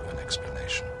owe you an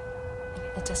explanation.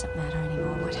 It doesn't matter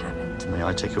anymore what happened. May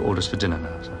I take your orders for dinner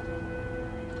now, sir?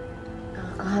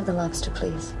 I'll have the lobster,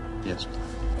 please. Yes.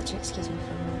 Would you excuse me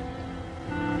for a moment?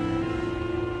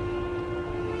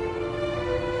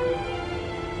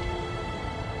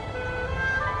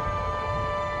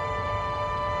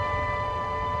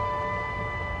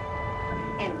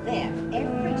 And then,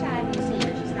 every time you see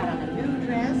her, she's got on a new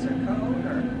dress or coat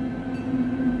or...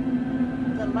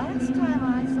 The last time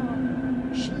I saw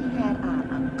her, she had on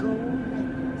a gold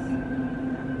necklace.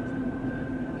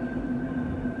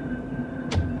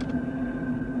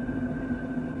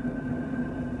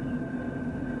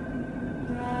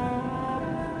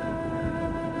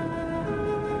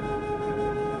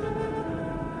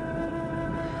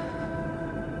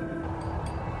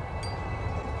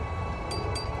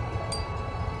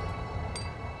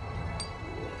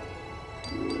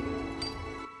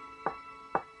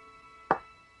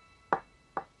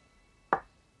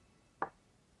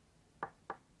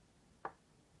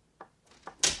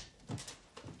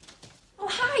 Oh,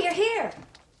 hi, you're here.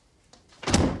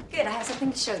 Good, I have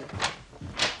something to show you.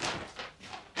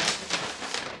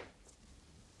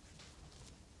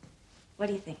 What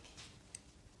do you think?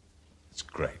 It's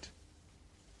great.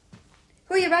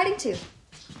 Who are you writing to?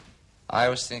 I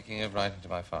was thinking of writing to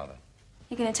my father.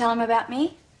 You gonna tell him about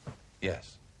me?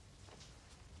 Yes.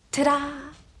 Ta-da!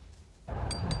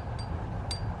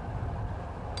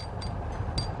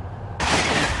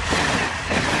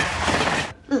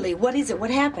 Lily, what is it? What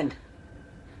happened?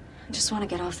 I just want to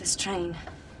get off this train.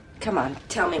 Come on,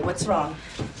 tell me, what's wrong?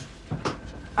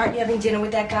 Aren't you having dinner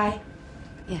with that guy?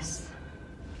 Yes.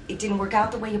 It didn't work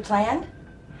out the way you planned?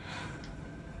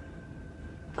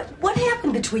 What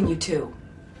happened between you two?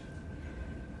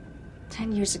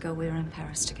 10 years ago, we were in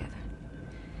Paris together.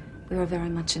 We were very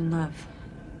much in love.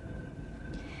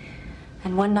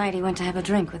 And one night, he went to have a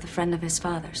drink with a friend of his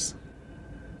father's.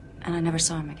 And I never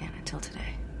saw him again until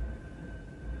today.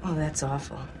 Oh, that's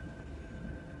awful.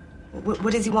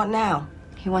 What does he want now?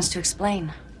 He wants to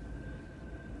explain.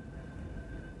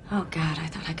 Oh, God, I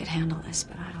thought I could handle this,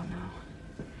 but I don't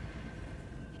know.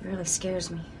 He really scares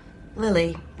me.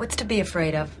 Lily, what's to be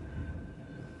afraid of?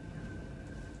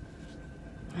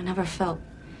 I never felt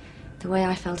the way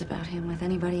I felt about him with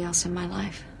anybody else in my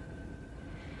life.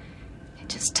 It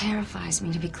just terrifies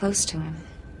me to be close to him.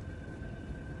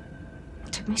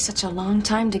 It took me such a long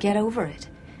time to get over it.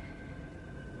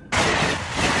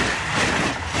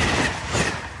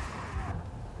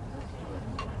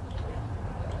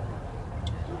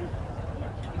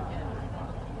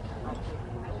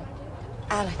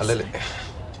 Alex. Lily.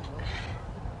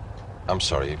 I'm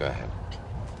sorry, you go ahead.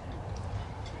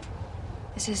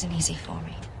 This isn't easy for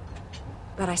me.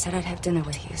 But I said I'd have dinner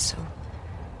with you, so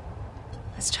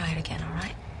let's try it again, all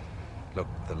right? Look,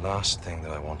 the last thing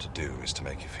that I want to do is to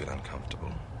make you feel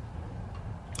uncomfortable.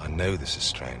 I know this is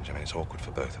strange. I mean, it's awkward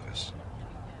for both of us.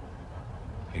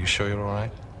 Are you sure you're all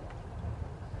right?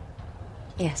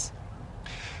 Yes.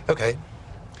 Okay.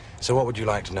 So what would you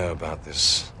like to know about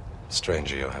this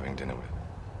stranger you're having dinner with?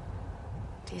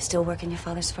 Do you still work in your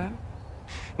father's firm?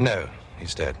 No,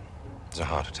 he's dead. It's a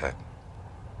heart attack.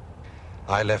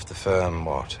 I left the firm,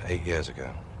 8 years ago?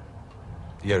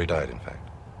 The year he died, in fact.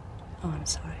 Oh, I'm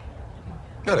sorry.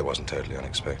 Well, it wasn't totally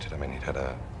unexpected. I mean, he'd had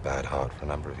a bad heart for a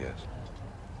number of years.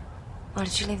 Why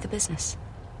did you leave the business?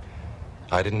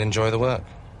 I didn't enjoy the work.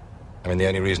 I mean, the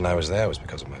only reason I was there was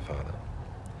because of my father.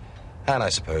 And I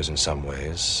suppose in some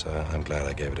ways, I'm glad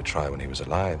I gave it a try when he was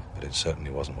alive, but it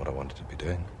certainly wasn't what I wanted to be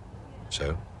doing.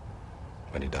 So,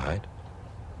 when he died,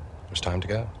 it was time to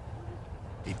go.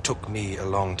 It took me a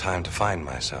long time to find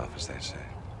myself, as they say.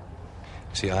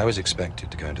 See, I was expected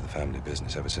to go into the family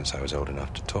business ever since I was old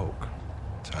enough to talk.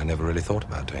 So I never really thought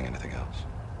about doing anything else.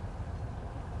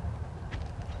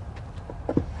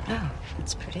 Oh,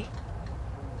 that's pretty.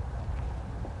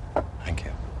 Thank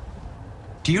you.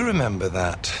 Do you remember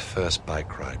that first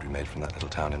bike ride we made from that little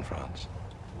town in France?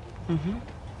 Mm-hmm.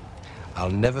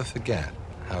 I'll never forget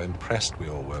how impressed we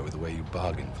all were with the way you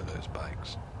bargained for those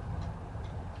bikes.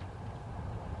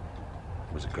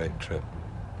 It was a great trip.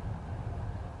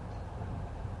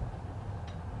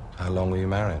 How long were you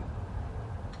married?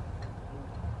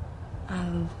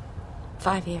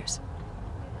 5 years.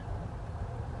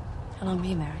 How long were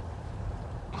you married?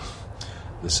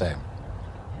 The same.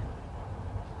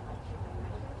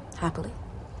 Happily?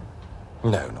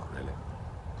 No, not really.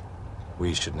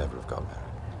 We should never have got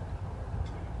married.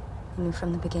 You knew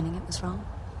from the beginning it was wrong?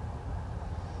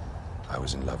 I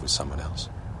was in love with someone else.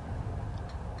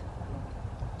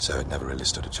 So it never really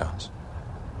stood a chance.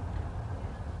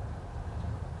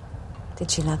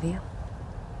 Did she love you?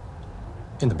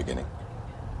 In the beginning.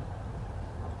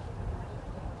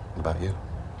 What about you?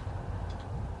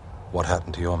 What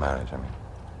happened to your marriage, I mean?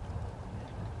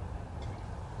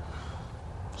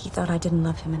 He thought I didn't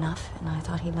love him enough, and I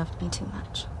thought he loved me too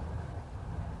much.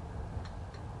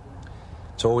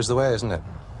 It's always the way, isn't it?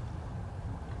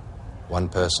 One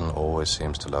person always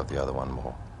seems to love the other one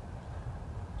more.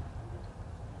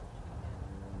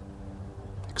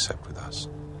 Except with us.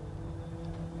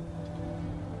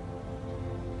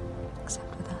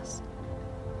 Except with us.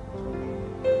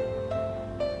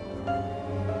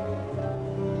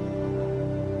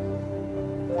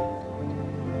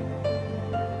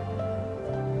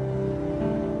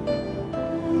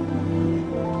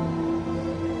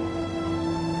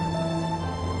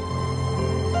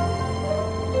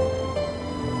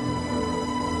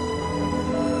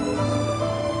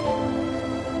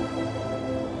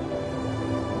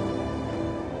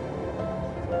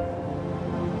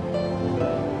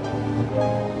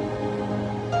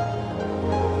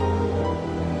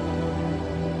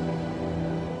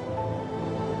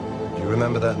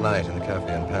 Remember that night in the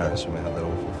cafe in Paris when we had that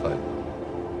awful fight?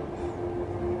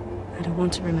 I don't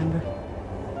want to remember.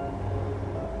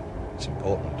 It's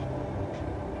important.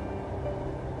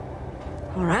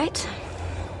 All right.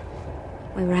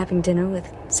 We were having dinner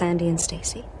with Sandy and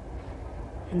Stacy,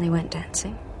 and they went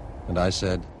dancing. And I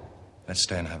said, let's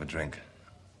stay and have a drink.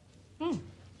 Hmm.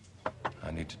 I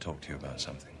need to talk to you about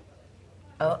something.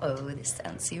 Uh-oh, this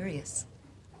sounds serious.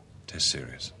 It is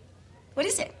serious. What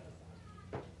is it?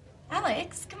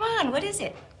 Alex, come on, what is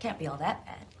it? Can't be all that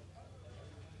bad.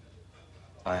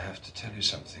 I have to tell you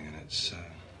something, and it's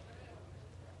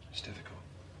difficult.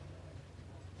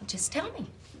 Well, just tell me.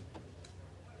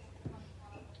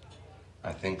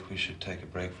 I think we should take a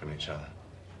break from each other.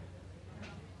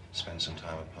 Spend some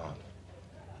time apart.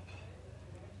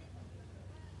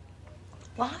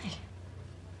 Why?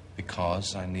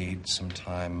 Because I need some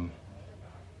time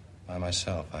by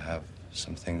myself. I have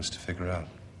some things to figure out.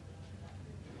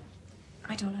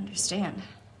 I don't understand.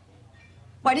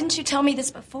 Why didn't you tell me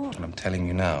this before? And I'm telling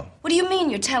you now. What do you mean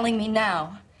you're telling me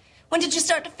now? When did you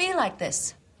start to feel like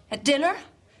this? At dinner?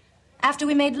 After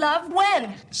we made love?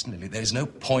 When? Listen, Lily, there's no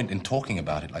point in talking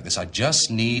about it like this. I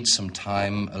just need some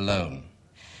time alone.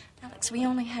 Alex, we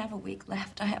only have a week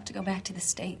left. I have to go back to the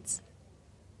States.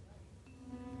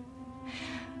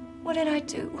 What did I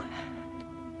do?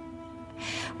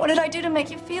 What did I do to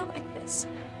make you feel like this?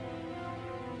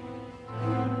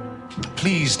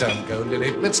 Please don't go,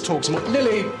 Lily. Let's talk some more.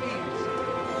 Lily! Lily,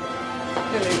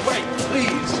 wait,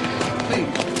 please. Please.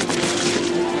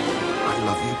 I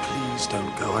love you. Please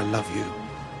don't go. I love you.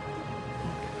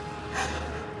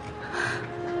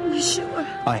 Are you sure?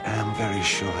 I am very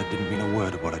sure. I didn't mean a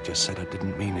word of what I just said. I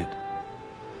didn't mean it.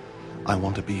 I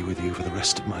want to be with you for the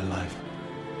rest of my life.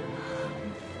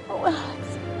 Oh, Alex.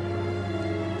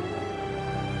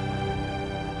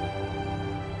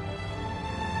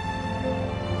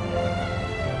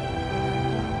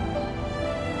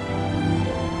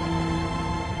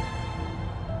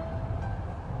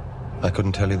 I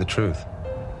couldn't tell you the truth.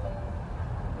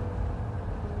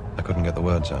 I couldn't get the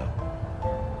words out.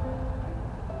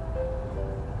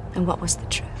 And what was the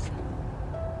truth?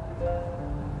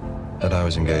 That I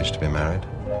was engaged to be married.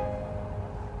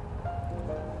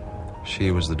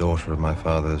 She was the daughter of my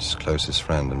father's closest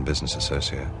friend and business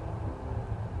associate.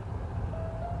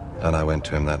 And I went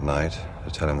to him that night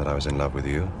to tell him that I was in love with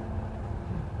you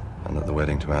and that the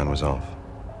wedding to Anne was off.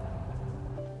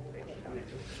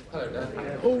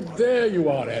 Oh, there you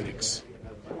are, Alex.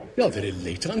 You're very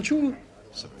late, aren't you?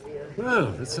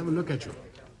 Well, let's have a look at you.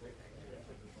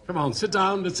 Come on, sit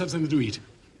down. Let's have something to eat.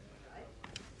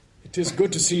 It is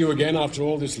good to see you again after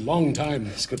all this long time.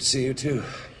 It's good to see you, too.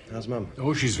 How's Mum?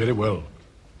 Oh, she's very well.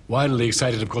 Wildly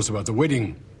excited, of course, about the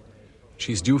wedding.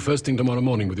 She's due first thing tomorrow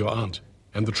morning with your aunt.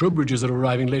 And the Trowbridges are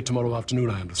arriving late tomorrow afternoon,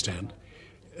 I understand.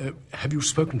 Have you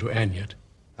spoken to Anne yet?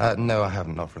 No, I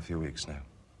haven't. Not for a few weeks, no.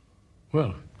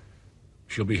 Well,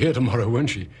 she'll be here tomorrow, won't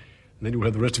she? And then you'll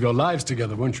have the rest of your lives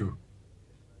together, won't you?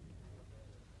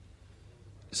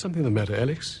 Is something the matter,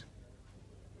 Alex?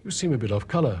 You seem a bit off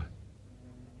color.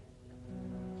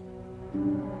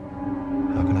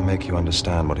 How can I make you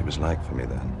understand what it was like for me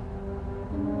then?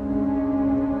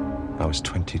 I was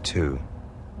 22,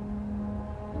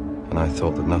 and I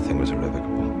thought that nothing was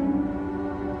irrevocable.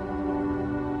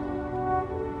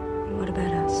 What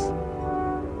about us?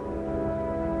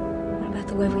 What about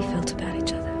the way we felt about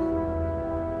each other?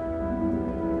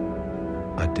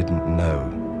 I didn't know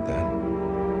then.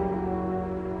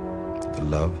 The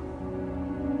love,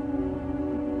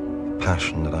 the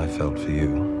passion that I felt for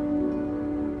you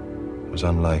was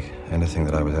unlike anything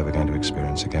that I was ever going to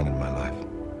experience again in my life.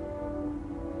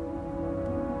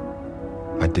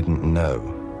 I didn't know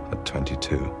at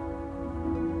 22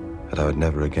 that I would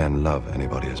never again love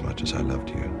anybody as much as I loved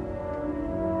you.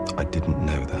 I didn't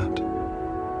know that.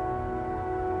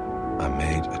 I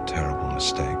made a terrible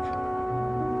mistake,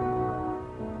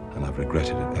 and I've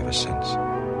regretted it ever since.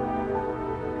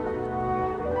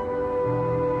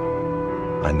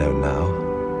 I know now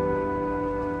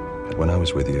that when I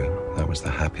was with you, that was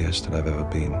the happiest that I've ever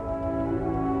been.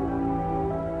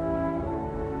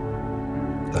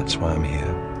 That's why I'm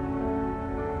here.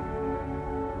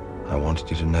 I wanted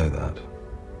you to know that.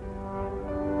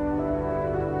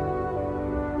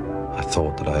 I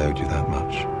thought that I owed you that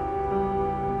much.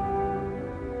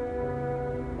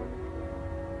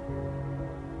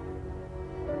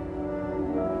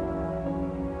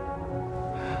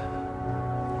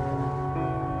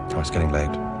 Oh, it's getting late.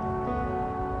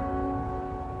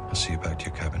 I'll see you back to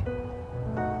your cabin.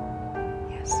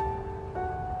 Yes.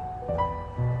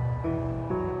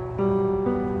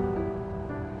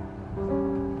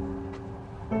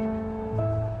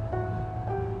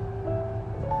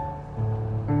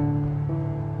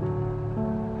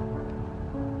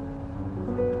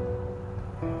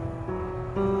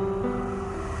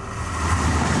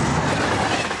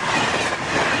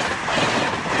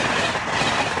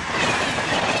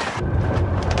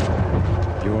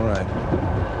 You all right?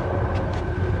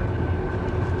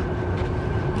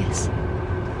 Yes.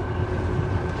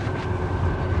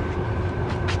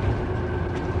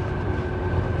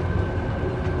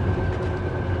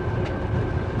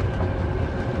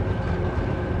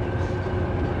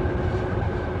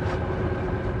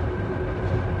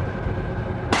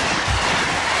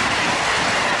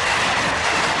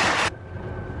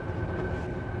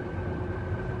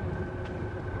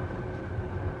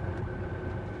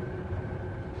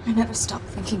 I never stopped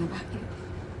thinking about you.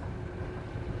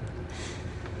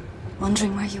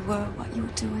 Wondering where you were, what you were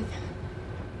doing.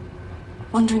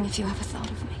 Wondering if you ever thought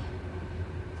of me.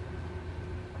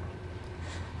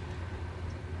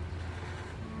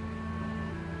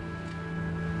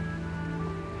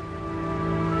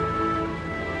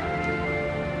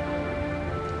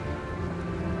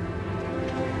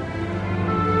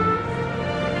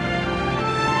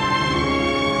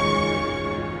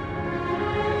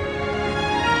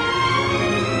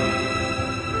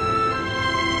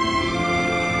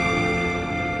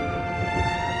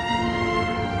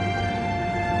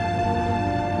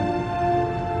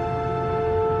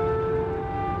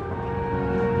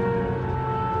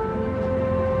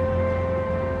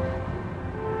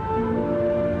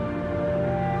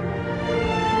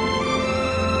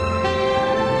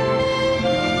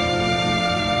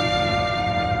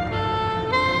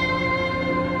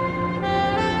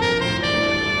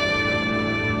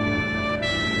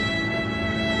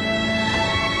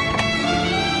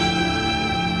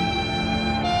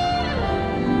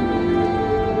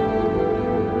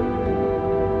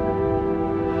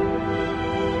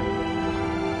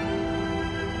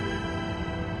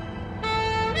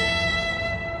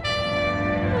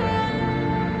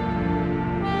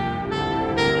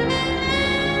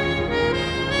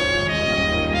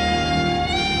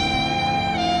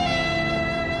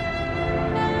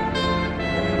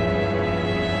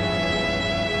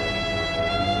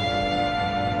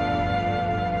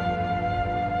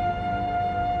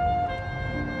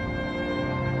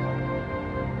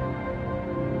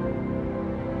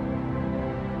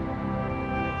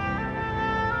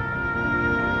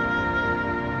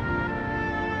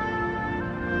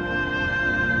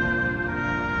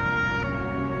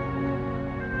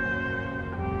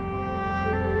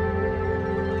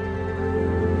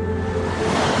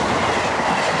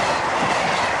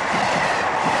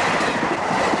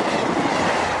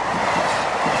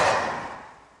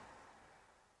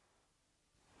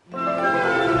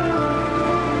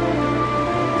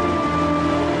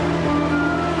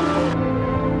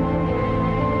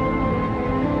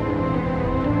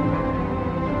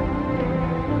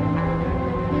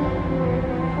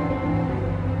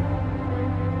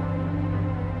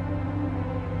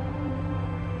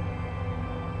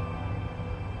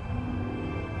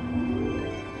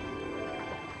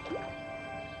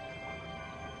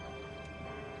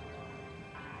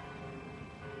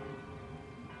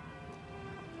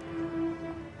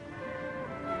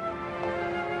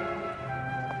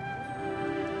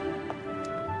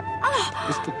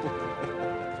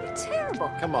 You're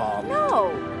terrible. Come on.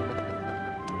 No.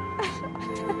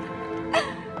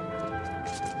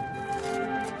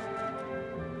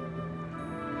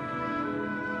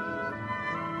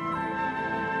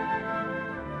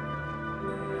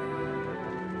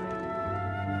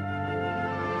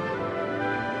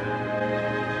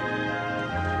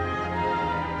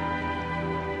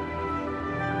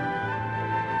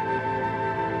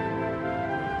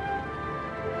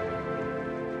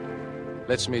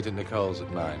 Let's meet at Nicole's at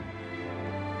 9.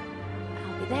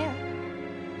 I'll be there.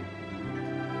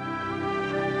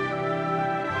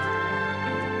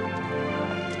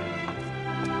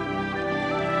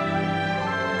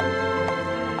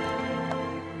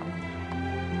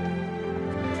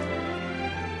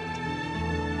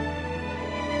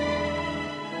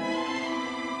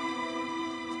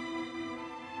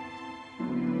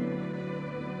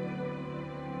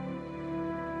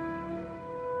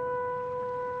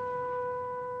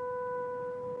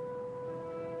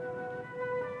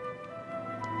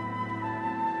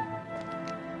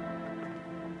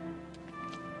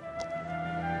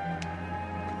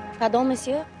 Pardon,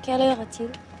 monsieur, quelle heure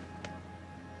est-il?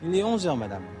 Il est 11 heures,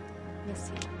 madame.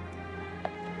 Merci.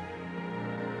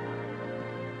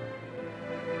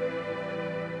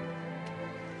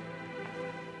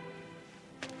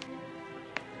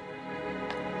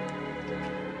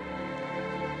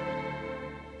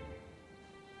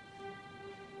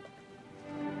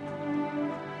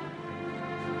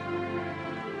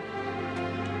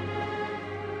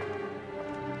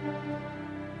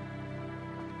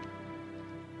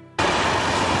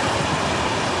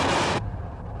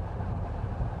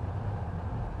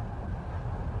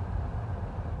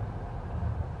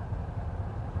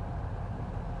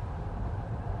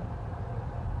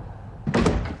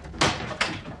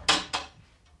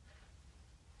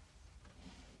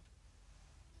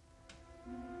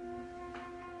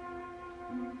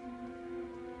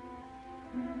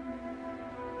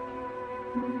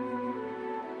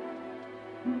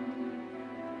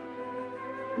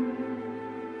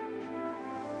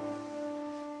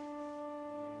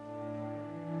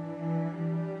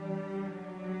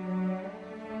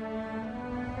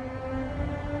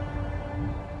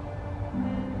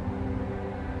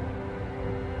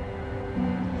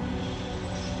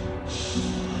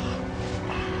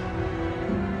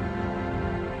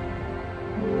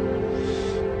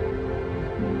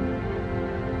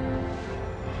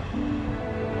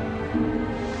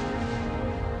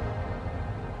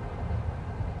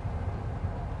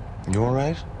 You all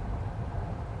right?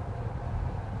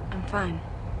 I'm fine.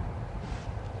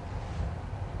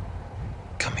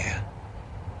 Come here.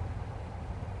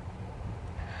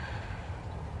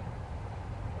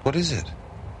 What is it?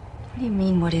 What do you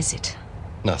mean, what is it?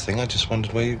 Nothing. I just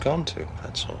wondered where you'd gone to,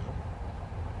 that's all.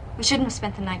 We shouldn't have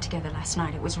spent the night together last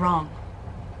night. It was wrong.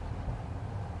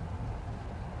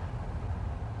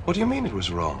 What do you mean it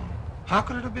was wrong? How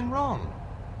could it have been wrong?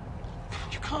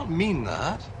 You can't mean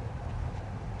that.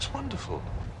 It's wonderful.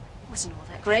 It wasn't all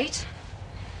that great.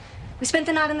 We spent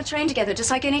the night on the train together,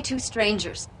 just like any two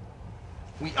strangers.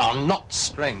 We are not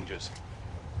strangers.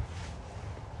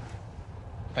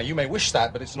 Now, you may wish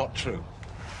that, but it's not true.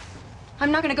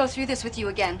 I'm not going to go through this with you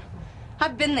again.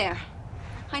 I've been there.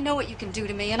 I know what you can do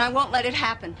to me, and I won't let it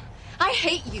happen. I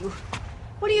hate you.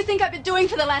 What do you think I've been doing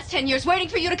for the last 10 years? Waiting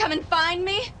for you to come and find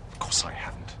me? Of course I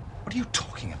haven't. What are you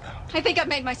talking about? I think I've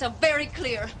made myself very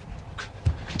clear.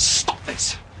 Stop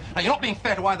this! Now, you're not being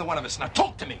fair to either one of us. Now,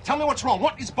 talk to me. Tell me what's wrong.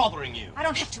 What is bothering you? I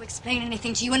don't have to explain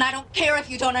anything to you, and I don't care if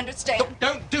you don't understand.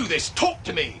 Don't do this. Talk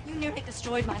to me. You nearly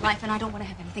destroyed my life, and I don't want to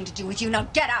have anything to do with you. Now,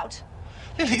 get out.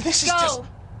 Lily, this is Go. just...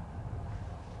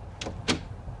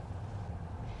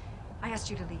 I asked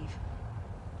you to leave.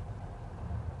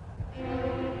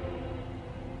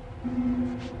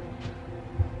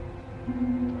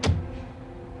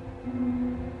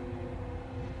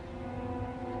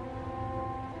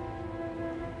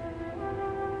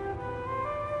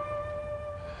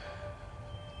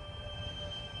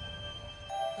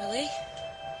 Lily?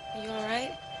 Are you all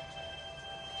right?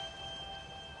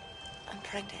 I'm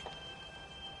pregnant.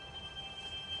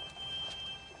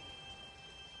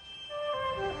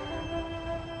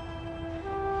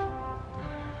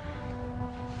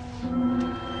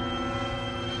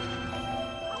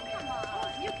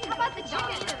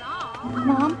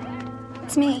 Mom,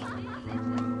 it's me.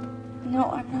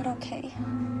 No, I'm not okay.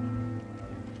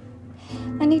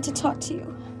 I need to talk to you.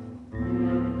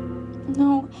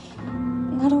 No,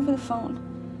 not over the phone.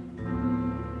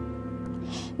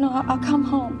 No, I'll come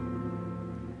home.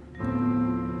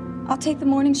 I'll take the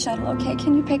morning shuttle, okay?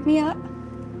 Can you pick me up?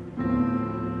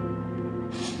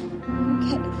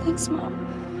 Okay, thanks, Mom.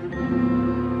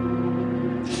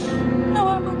 No,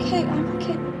 I'm okay. I'm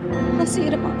okay. I'll see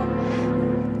you tomorrow.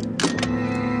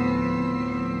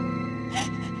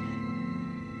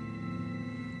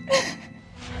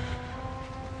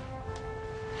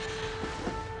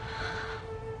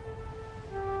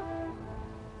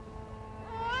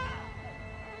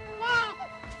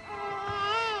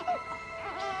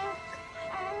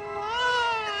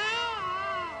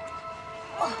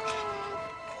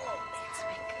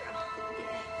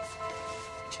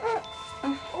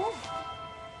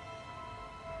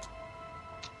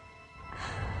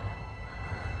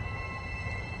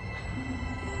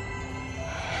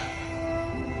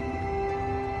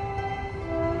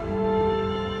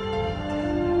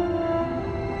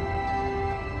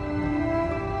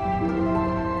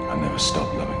 I never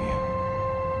stopped loving you.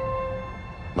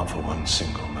 Not for one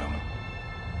single moment.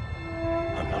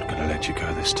 I'm not gonna let you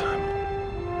go this time.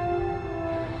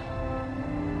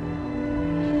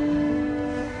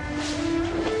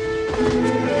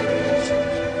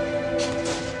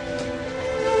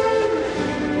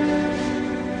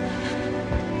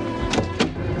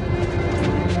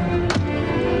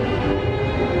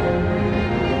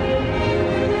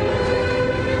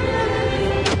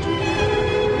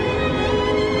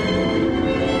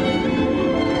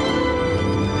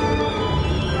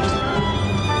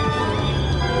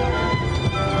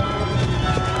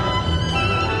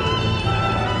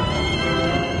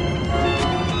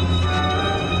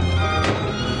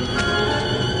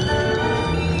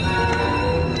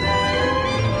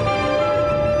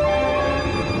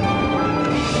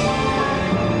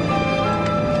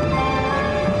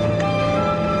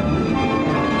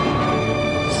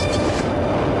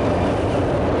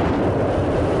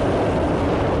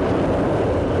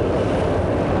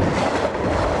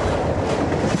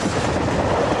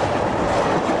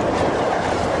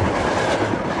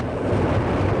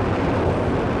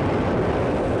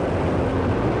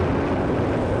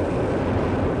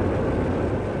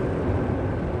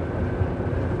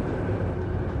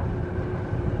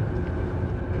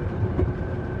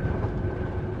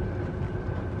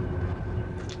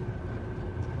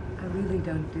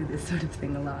 Don't do this sort of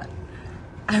thing a lot.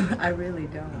 I really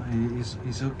don't.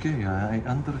 It's okay. I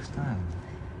understand.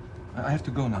 I have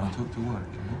to go now to work. You know?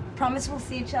 Promise we'll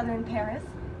see each other in Paris?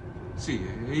 See,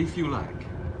 if you like.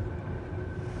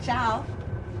 Ciao.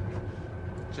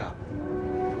 Ciao.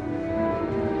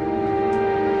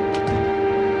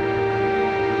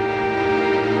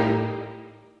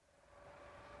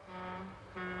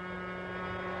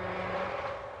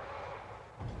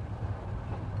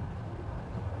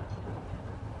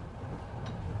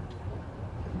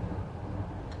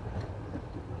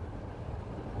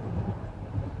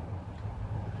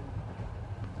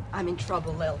 I'm in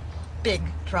trouble, Lil. Big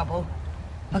trouble.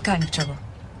 What kind of trouble?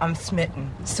 I'm smitten.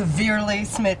 Severely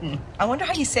smitten. I wonder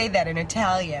how you say that in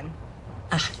Italian.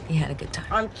 Ah, you had a good time.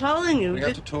 I'm telling you. We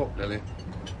have to talk, Lily.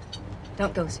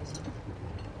 Don't go, Susan.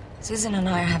 Susan and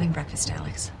I are having breakfast,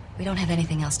 Alex. We don't have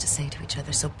anything else to say to each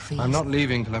other, so please. I'm not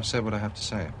leaving till I've said what I have to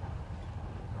say.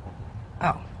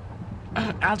 Oh.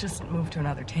 I'll just move to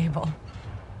another table.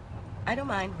 I don't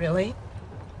mind, really.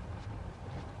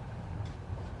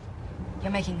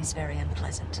 You're making this very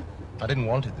unpleasant. I didn't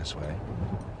want it this way.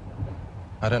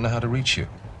 I don't know how to reach you.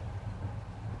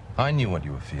 I knew what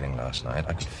you were feeling last night.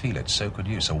 I could feel it, so could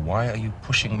you. So why are you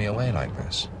pushing me away like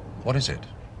this? What is it?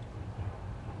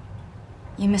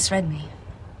 You misread me.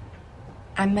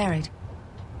 I'm married.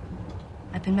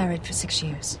 I've been married for 6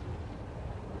 years.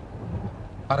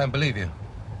 I don't believe you.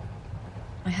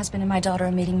 My husband and my daughter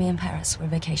are meeting me in Paris. We're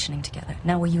vacationing together.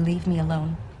 Now will you leave me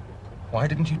alone? Why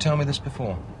didn't you tell me this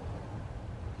before?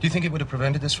 Do you think it would have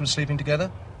prevented us from sleeping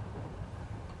together?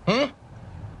 Hmm?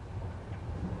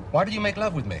 Why did you make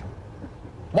love with me?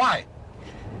 Why?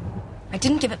 I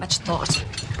didn't give it much thought.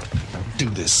 Don't do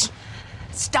this.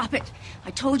 Stop it.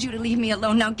 I told you to leave me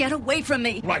alone. Now get away from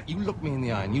me. Right, you look me in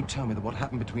the eye and you tell me that what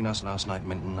happened between us last night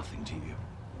meant nothing to you.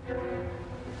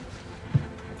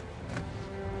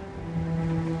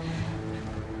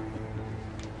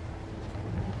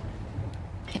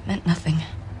 It meant nothing.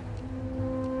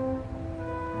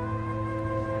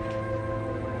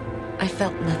 I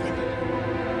felt nothing.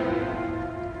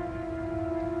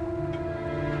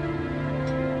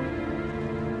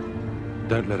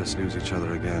 Don't let us lose each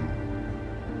other again.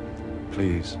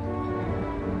 Please.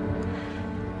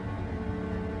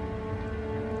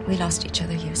 We lost each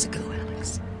other years ago,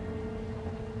 Alex.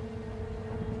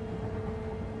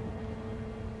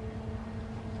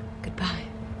 Goodbye.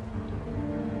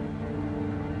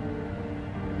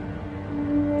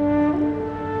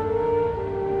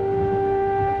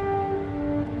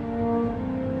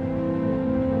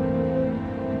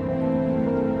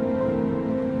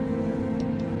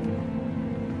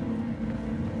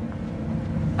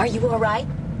 Are you all right?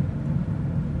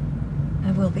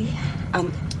 I will be.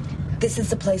 This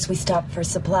is the place we stop for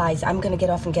supplies. I'm gonna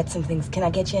get off and get some things. Can I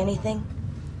get you anything?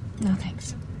 No,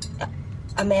 thanks.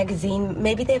 A magazine?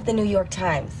 Maybe they have the New York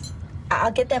Times. I'll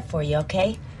get that for you,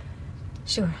 okay?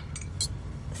 Sure.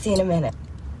 See you in a minute.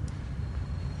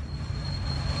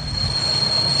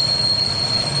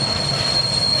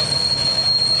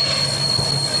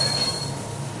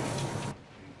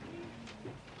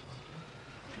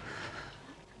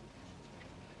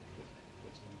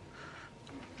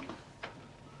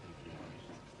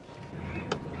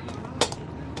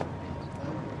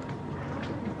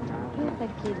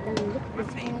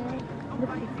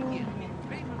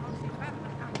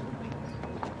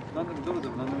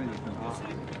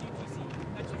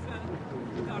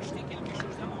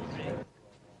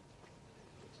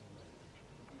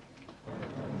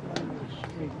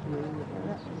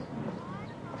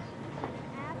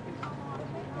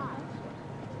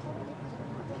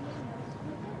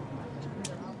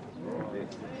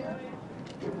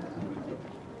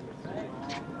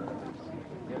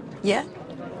 Yeah?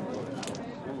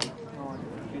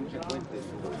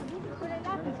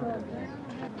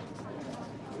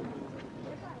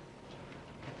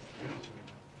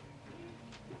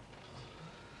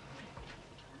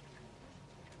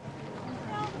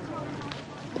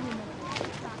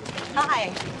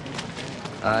 Hi.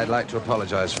 I'd like to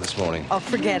apologize for this morning. Oh,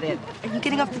 forget it. Are you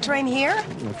getting off the train here?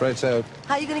 I'm afraid so.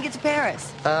 How are you gonna get to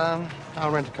Paris?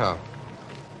 I'll rent a car.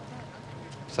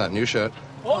 It's that new shirt.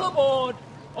 All aboard!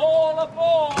 All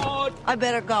aboard! I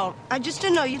better go. I just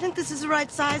don't know. You think this is the right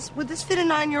size? Would this fit a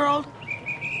 9-year-old?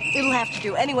 It'll have to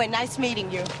do. Anyway, nice meeting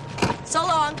you. So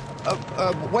long.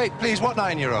 Wait, please, what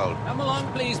 9-year-old? Come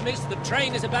along, please, miss. The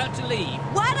train is about to leave.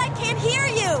 What? I can't hear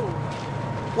you.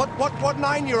 What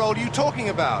 9-year-old are you talking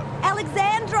about?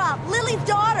 Alexandra, Lily's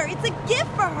daughter. It's a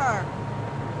gift for her.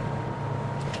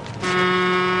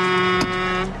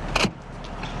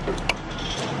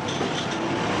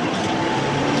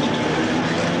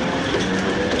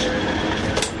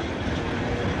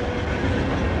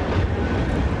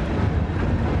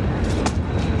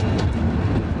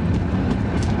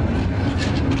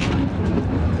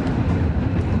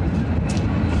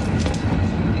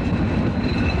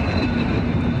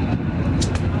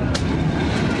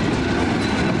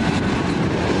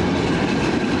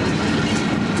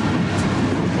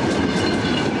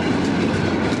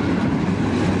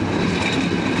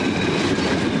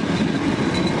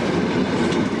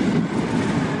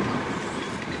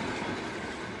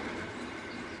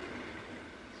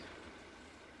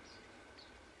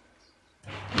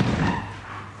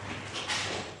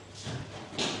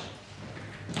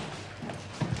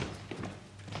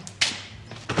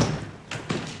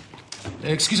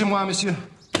 Excusez-moi, monsieur.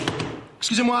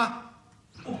 Excusez-moi.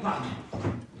 Oh, pardon.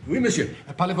 Oui, monsieur.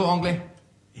 Parlez-vous anglais?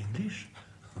 English?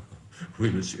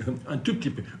 Oui, monsieur. Un tout petit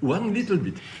peu. One little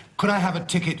bit. Could I have a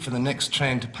ticket for the next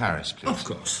train to Paris, please? Of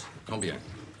course. Combien?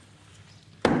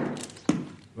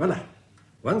 Voilà.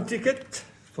 One ticket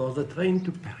for the train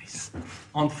to Paris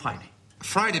on Friday.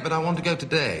 Friday, but I want to go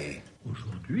today.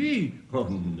 Aujourd'hui? Oh,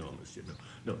 no, monsieur, no.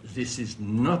 No, this is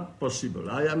not possible.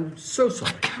 I am so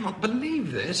sorry. I cannot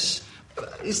believe this.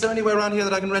 Is there anywhere around here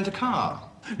that I can rent a car?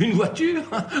 Une voiture?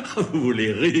 Vous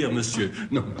voulez rire, monsieur.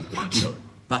 No, no.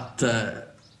 But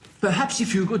perhaps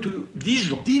if you go to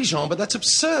Dijon. Dijon, but that's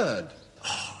absurd.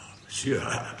 Oh, monsieur,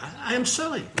 I am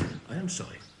sorry. I am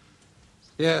sorry.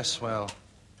 Yes, well,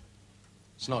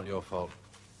 it's not your fault.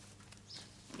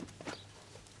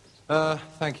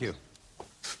 Thank you.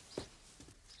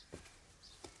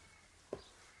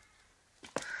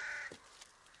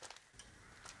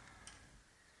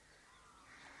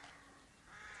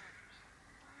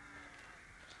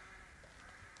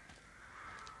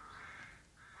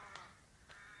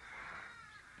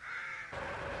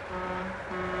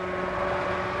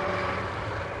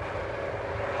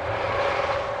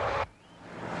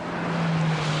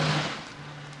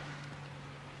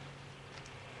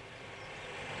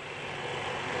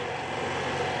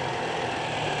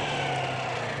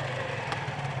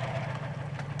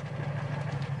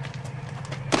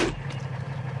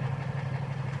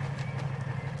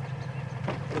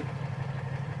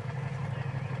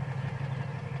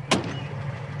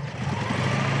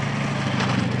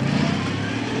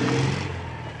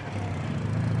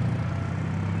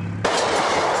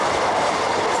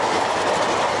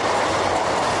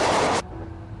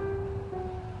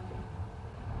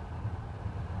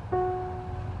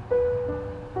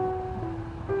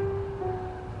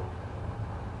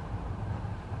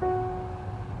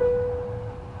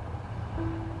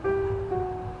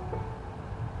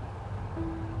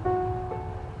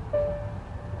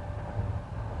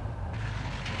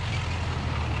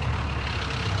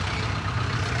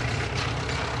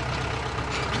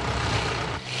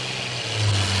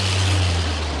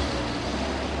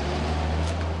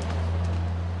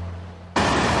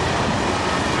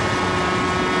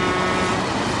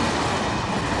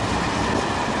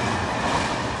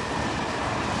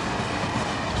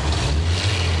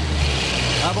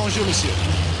 Bonjour, monsieur.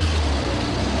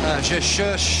 Je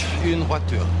cherche une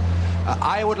voiture.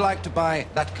 I would like to buy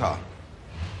that car.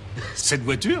 Cette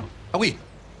voiture? Ah oui.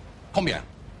 Combien?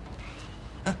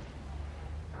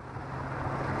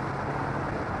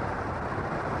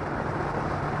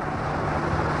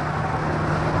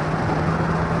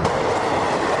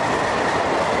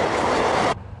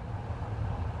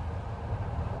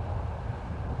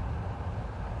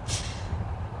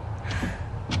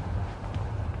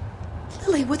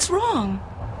 Lily, what's wrong?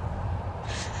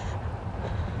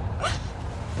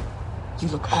 You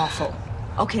look awful.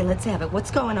 Okay, let's have it.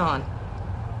 What's going on?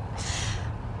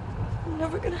 I'm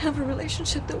never gonna have a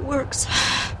relationship that works.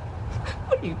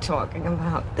 What are you talking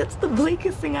about? That's the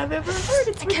bleakest thing I've ever heard.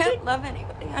 It's I can't love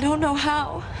anybody. I don't know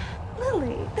how.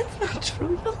 Lily, that's not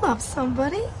true. You'll love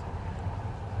somebody.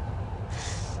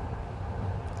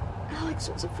 Alex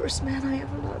was the first man I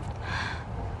ever loved.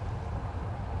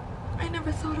 I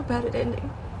never thought about it ending.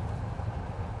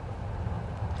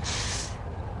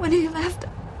 When he left,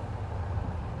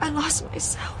 I lost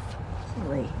myself.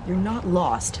 Lily, you're not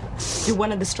lost. You're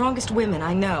one of the strongest women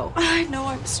I know. I know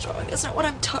I'm strong. That's not what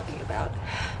I'm talking about.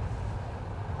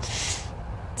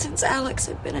 Since Alex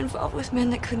had been involved with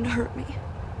men that couldn't hurt me.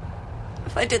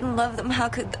 If I didn't love them, how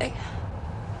could they?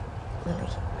 Lily,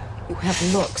 you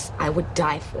have looks I would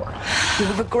die for. You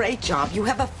have a great job. You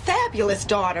have a fabulous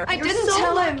daughter. I You're didn't so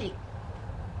tell lucky. him.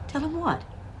 Tell him what?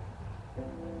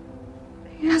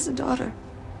 He has a daughter.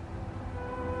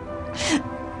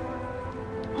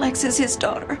 Lex is his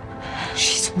daughter.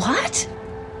 She's what?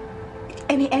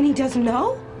 And he doesn't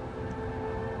know?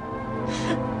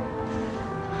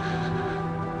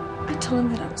 I told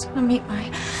him that I was going to meet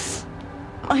my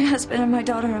husband and my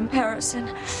daughter in Paris, and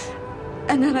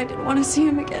then I didn't want to see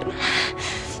him again.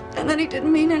 And then he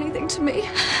didn't mean anything to me.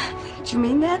 Did you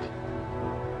mean that?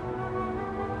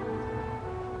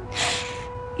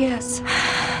 Yes.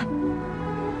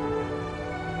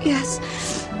 Yes.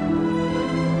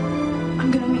 I'm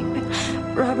gonna meet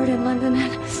Robert in London,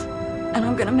 and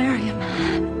I'm gonna marry him.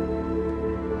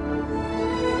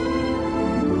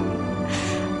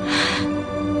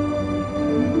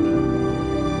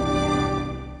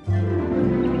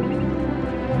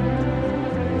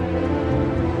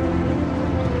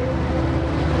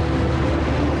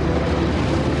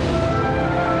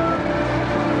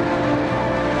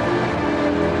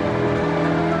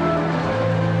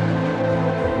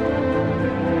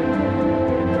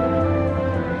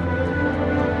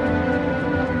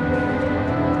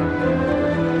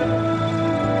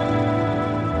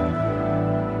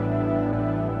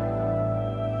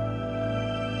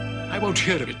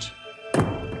 Hear of it.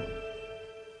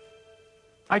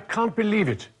 I can't believe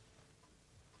it.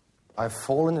 I've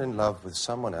fallen in love with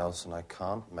someone else and I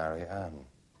can't marry Anne.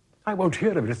 I won't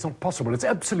hear of it. It's not possible. It's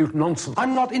absolute nonsense.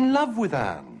 I'm not in love with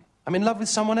Anne. I'm in love with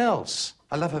someone else.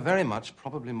 I love her very much,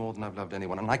 probably more than I've loved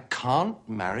anyone, and I can't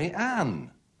marry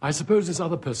Anne. I suppose this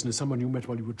other person is someone you met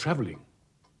while you were traveling.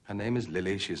 Her name is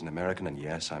Lily. She's an American, and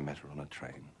yes, I met her on a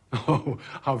train. Oh,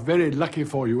 how very lucky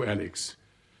for you, Alex.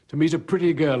 To meet a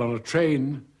pretty girl on a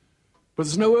train. But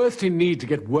there's no earthly need to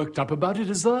get worked up about it,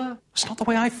 is there? It's not the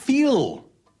way I feel.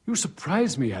 You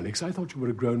surprise me, Alex. I thought you were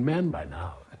a grown man by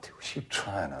now. We should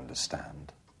try and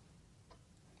understand.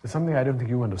 There's something I don't think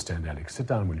you understand, Alex. Sit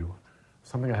down, will you?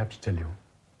 Something I have to tell you.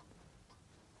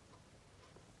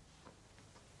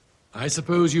 I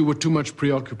suppose you were too much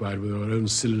preoccupied with your own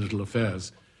silly little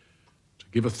affairs to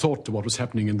give a thought to what was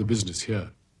happening in the business here.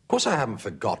 Of course I haven't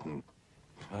forgotten.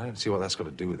 I don't see what that's got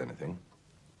to do with anything.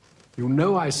 You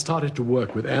know I started to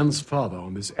work with Anne's father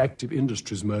on this active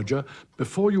industries merger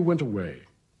before you went away.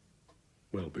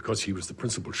 Well, because he was the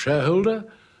principal shareholder,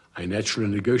 I naturally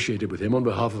negotiated with him on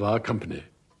behalf of our company.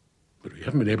 But we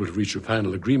haven't been able to reach a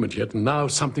final agreement yet, and now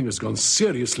something has gone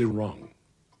seriously wrong.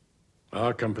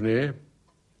 Our company,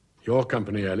 your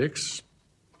company, Alex,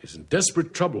 is in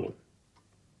desperate trouble.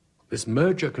 This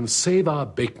merger can save our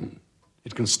bacon.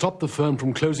 It can stop the firm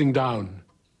from closing down.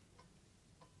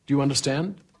 Do you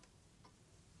understand?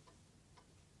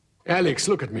 Alex,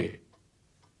 look at me.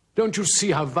 Don't you see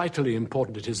how vitally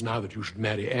important it is now that you should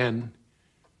marry Anne?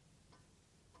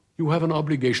 You have an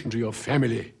obligation to your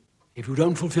family. If you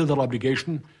don't fulfill that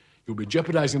obligation, you'll be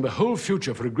jeopardizing the whole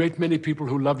future for a great many people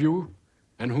who love you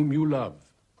and whom you love.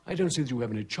 I don't see that you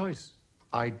have any choice.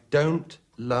 I don't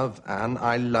love Anne.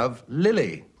 I love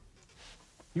Lily.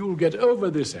 You'll get over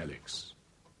this, Alex.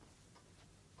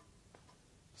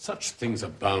 Such things are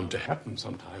bound to happen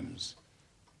sometimes.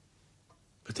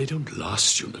 But they don't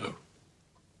last, you know.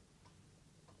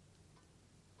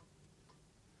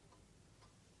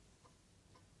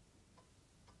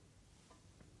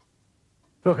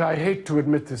 Look, I hate to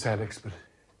admit this, Alex, but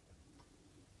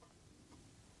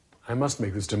I must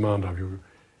make this demand of you.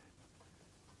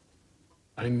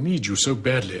 I need you so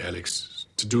badly, Alex,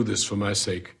 to do this for my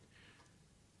sake.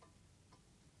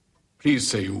 Please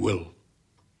say you will.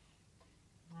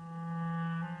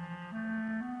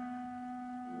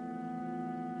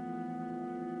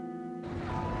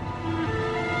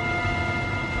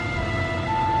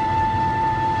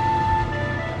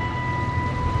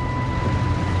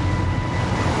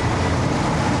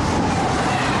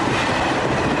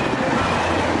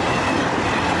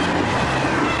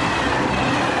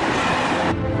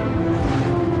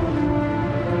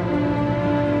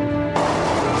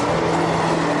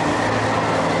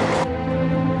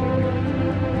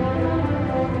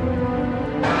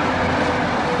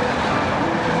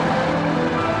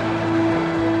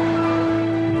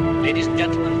 Ladies and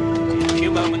gentlemen, in a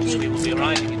few moments we will be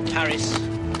arriving in Paris.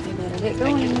 You better get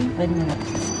going. Wait a minute.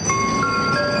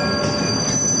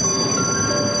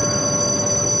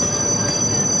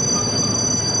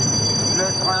 Le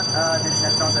train à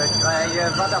destination de Creil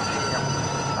va partir.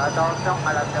 Attention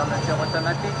à la fermeture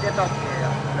automatique des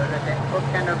portières. Ne jetez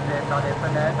aucun objet par les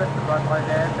fenêtres. Votre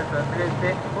geste peut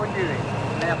blesser ou tuer.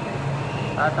 Merci.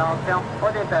 Attention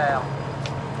au départ.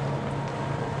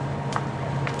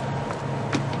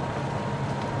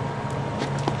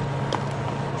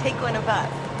 Take one of us.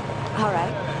 All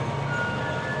right.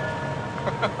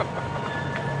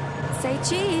 Say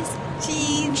cheese.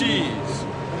 Cheese. Cheese.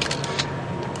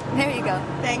 There you go.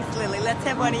 Thanks, Lily. Let's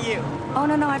have one of you. Oh,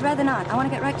 no, I'd rather not. I want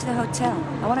to get right to the hotel.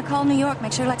 I want to call New York,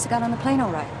 make sure Lexa got on the plane all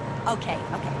right. Okay.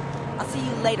 I'll see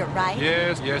you later, right?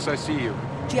 Yes, I see you.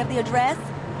 Do you have the address?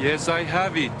 Yes, I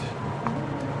have it.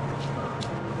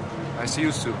 I see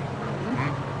you soon.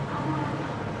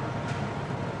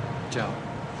 Ciao.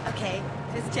 Okay,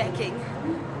 just checking.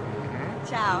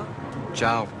 Ciao.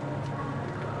 Ciao.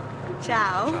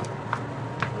 Ciao.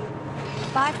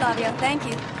 Bye, Flavio. Thank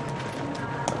you.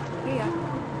 Here you are.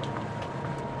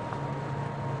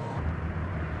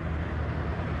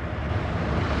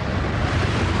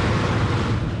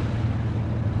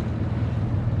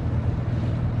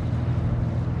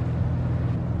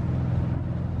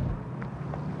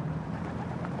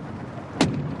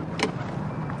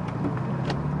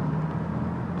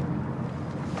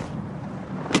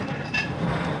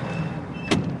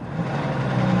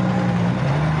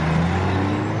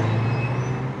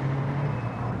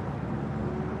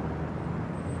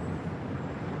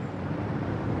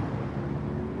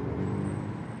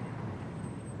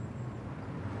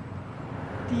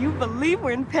 Do you believe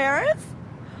we're in Paris?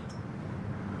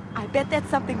 I bet that's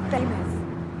something famous.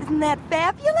 Isn't that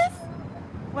fabulous?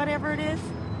 Whatever it is.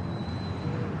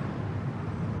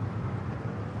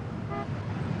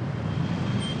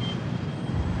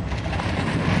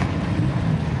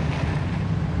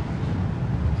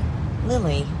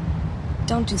 Lily,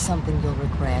 don't do something you'll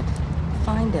regret.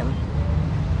 Find him.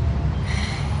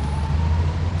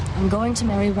 I'm going to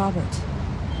marry Robert.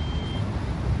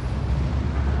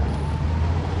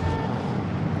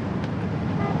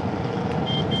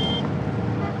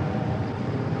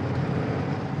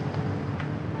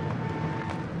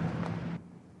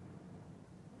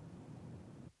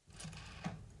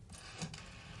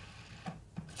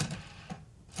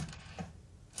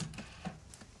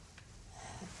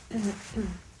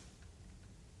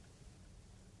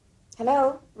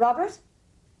 Hello, Robert?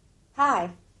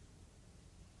 Hi.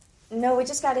 No, we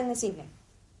just got in this evening.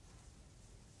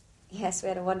 Yes, we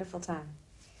had a wonderful time.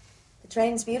 The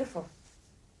train's beautiful.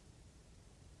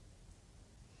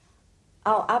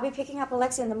 Oh, I'll be picking up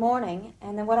Alexia in the morning,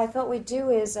 and then what I thought we'd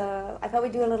do is, I thought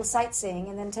we'd do a little sightseeing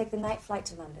and then take the night flight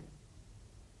to London.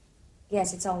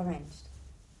 Yes, it's all arranged.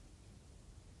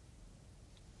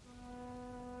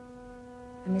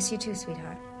 I miss you too,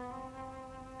 sweetheart.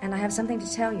 And I have something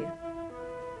to tell you.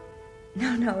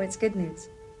 No, it's good news.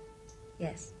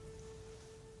 Yes.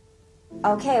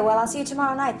 Okay, well, I'll see you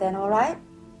tomorrow night then, all right?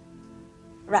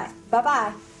 Right.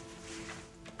 Bye-bye.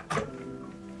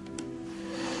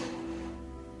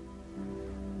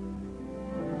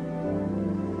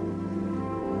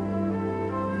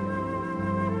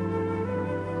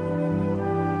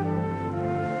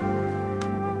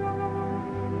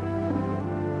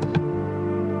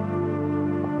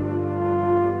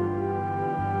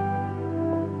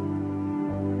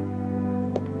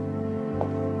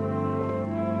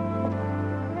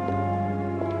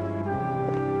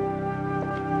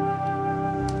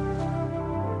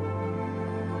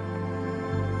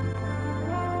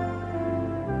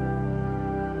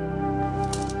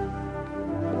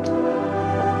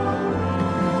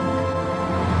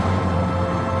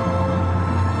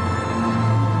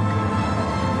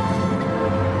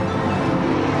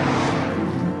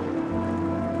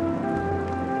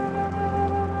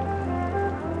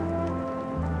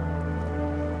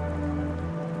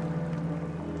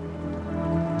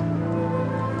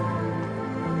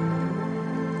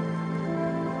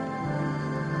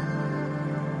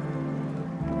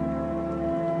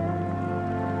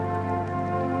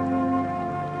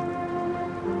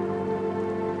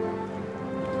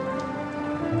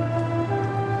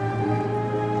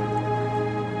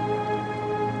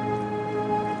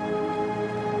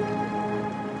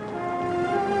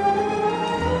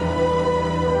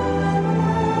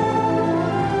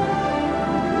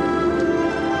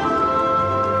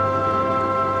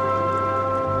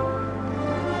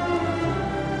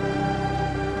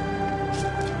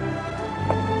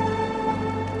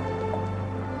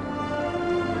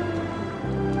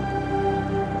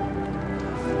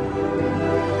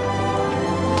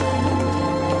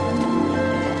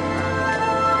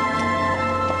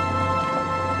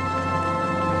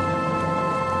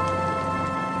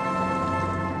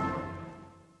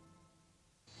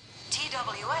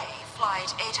 TWA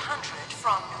Flight 800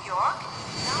 from New York.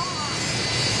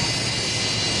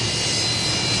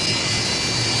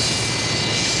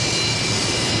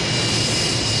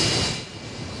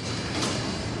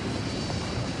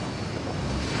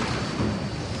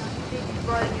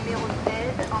 Vol numéro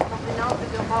 16 en provenance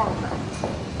de Rome.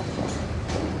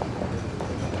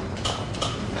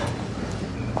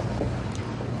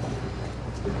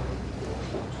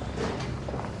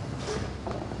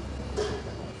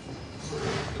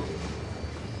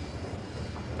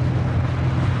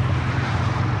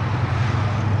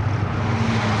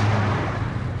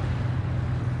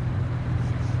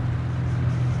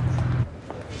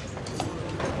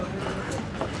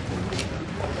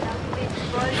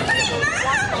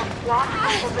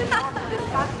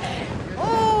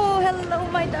 Oh, hello,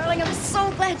 my darling. I'm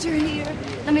so glad you're here.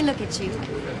 Let me look at you.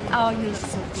 Oh, you look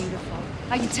so beautiful.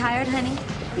 Are you tired, honey?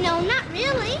 No, not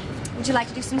really. Would you like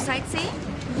to do some sightseeing?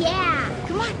 Yeah.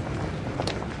 Come on.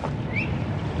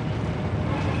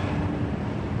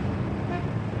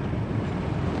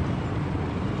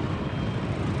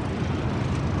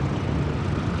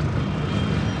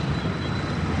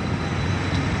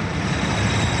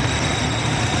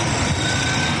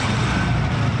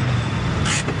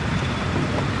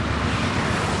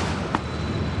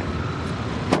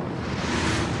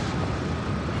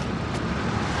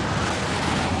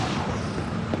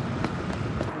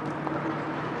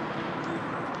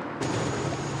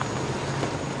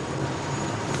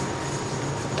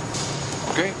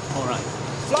 Okay? All right.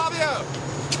 Flavio!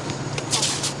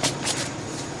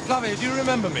 Flavio, do you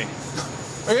remember me?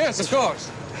 Oh, yes, of course.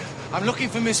 I'm looking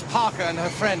for Miss Parker and her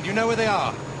friend. You know where they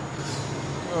are?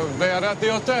 They are at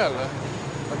the hotel.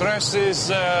 Address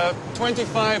is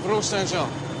 25 Rue Saint-Jean.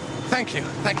 Thank you.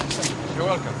 Thank you. You're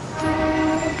welcome.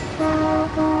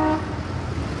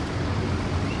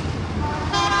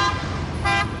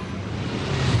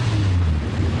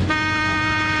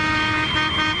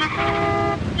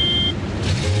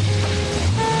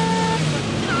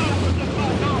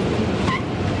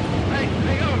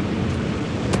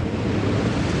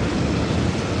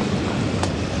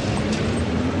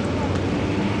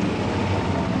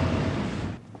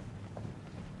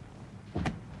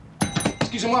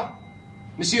 Excusez-moi.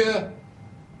 Monsieur.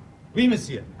 Oui,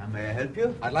 monsieur. How may I help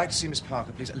you? I'd like to see Miss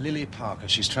Parker, please. Lily Parker.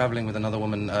 She's traveling with another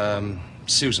woman,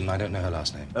 Susan. I don't know her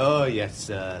last name. Oh, yes,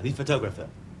 the photographer.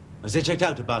 They checked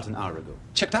out about an hour ago.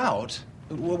 Checked out?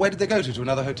 Where did they go to? To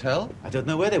another hotel? I don't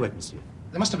know where they went, monsieur.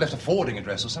 They must have left a forwarding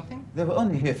address or something. They were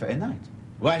only here for a night.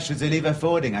 Why should they leave a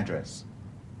forwarding address?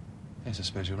 Yes, I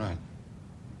suppose you're right.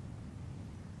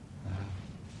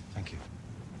 Thank you.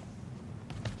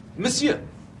 Monsieur,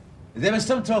 there was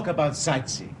some talk about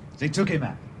sightseeing. They took him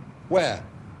out. Where?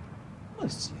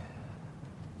 Monsieur.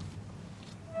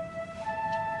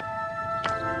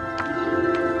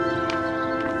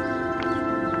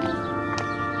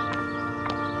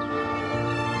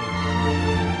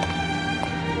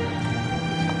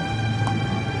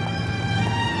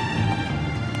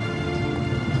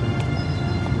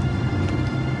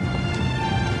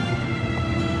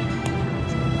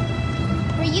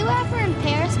 Were you ever in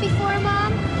Paris before,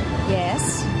 Mom?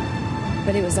 Yes,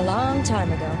 but it was a long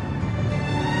time ago.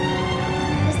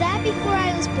 Was that before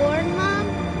I was born, Mom?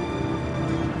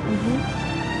 Mm-hmm.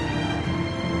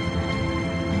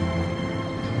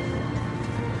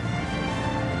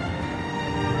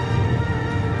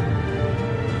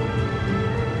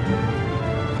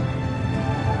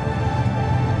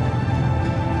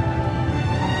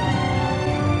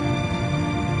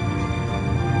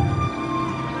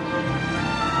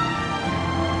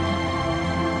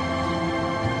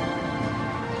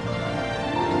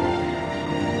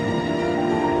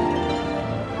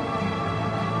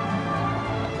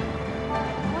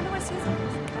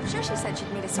 She said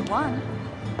she'd meet us at 1.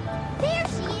 There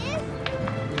she is.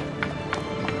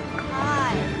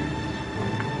 Hi.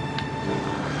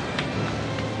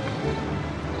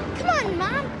 Come on,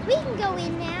 Mom. We can go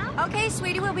in now. Okay,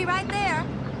 sweetie, we'll be right there.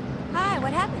 Hi,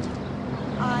 what happened?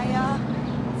 I,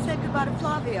 said goodbye to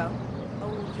Flavio.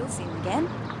 Oh, you'll see him again?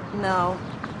 No.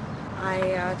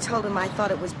 I told him I thought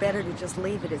it was better to just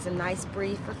leave it as a nice,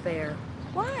 brief affair.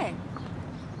 Why?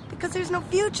 Because there's no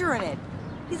future in it.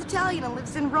 He's Italian and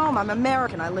lives in Rome. I'm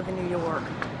American. I live in New York.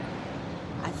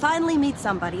 I finally meet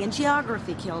somebody, and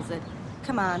geography kills it.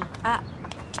 Come on.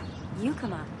 You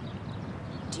come on.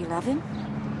 Do you love him?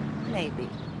 Maybe.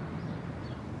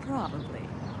 Probably.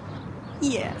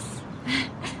 Yes.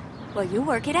 Well, you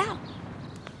work it out.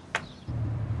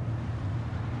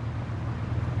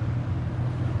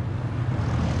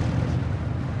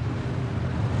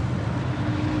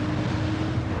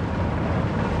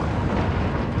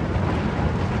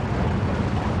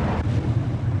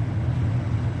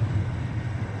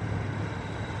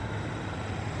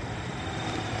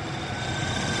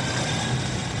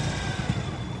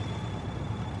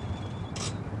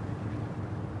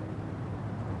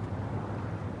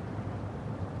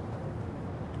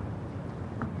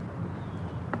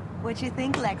 What you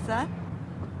think, Lexa?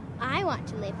 I want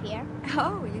to live here.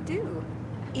 Oh, you do?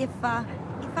 If I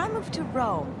moved to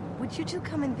Rome, would you two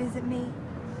come and visit me?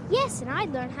 Yes, and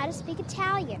I'd learn how to speak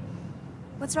Italian.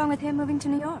 What's wrong with him moving to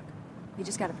New York? He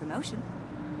just got a promotion.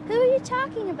 Who are you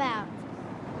talking about?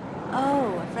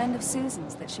 Oh, a friend of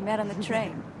Susan's that she met on the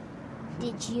train.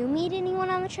 Did you meet anyone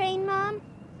on the train, Mom?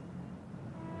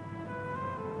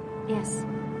 Yes.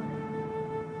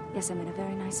 Yes, I met a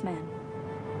very nice man.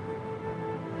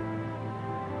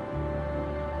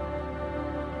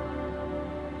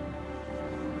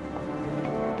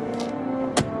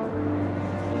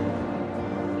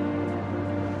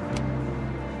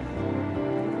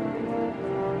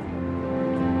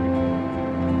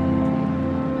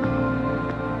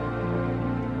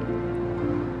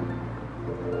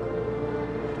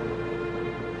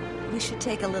 You should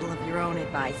take a little of your own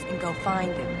advice and go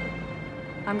find him.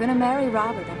 I'm gonna marry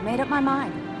Robert. I've made up my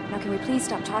mind. Now, can we please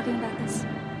stop talking about this?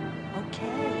 Okay.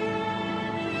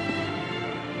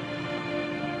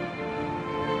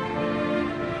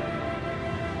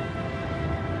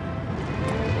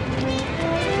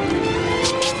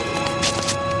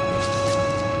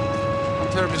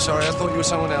 I'm terribly sorry. I thought you were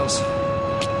someone else.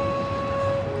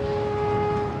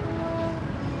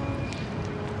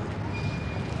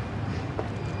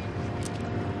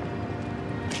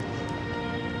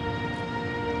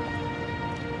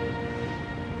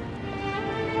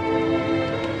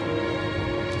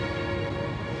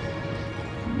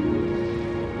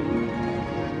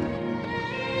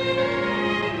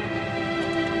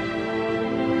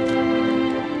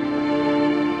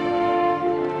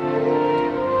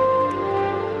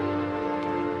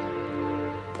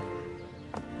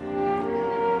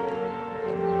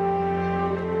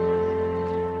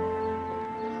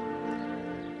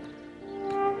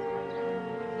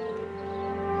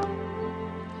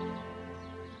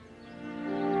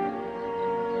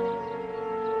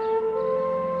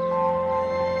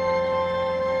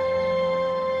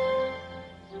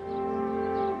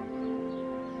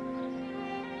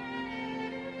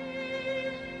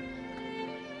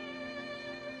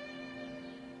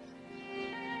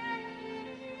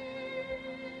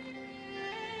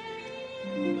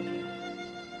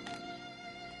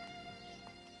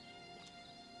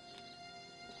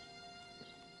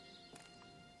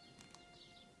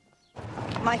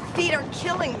 My feet are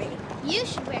killing me. You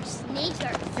should wear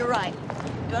sneakers. You're right.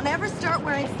 Don't ever start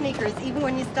wearing sneakers, even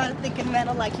when you start thinking men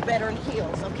will like you better in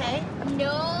heels, okay?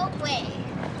 No way.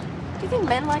 Do you think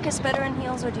men like us better in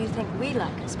heels, or do you think we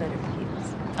like us better in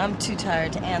heels? I'm too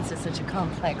tired to answer such a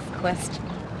complex question.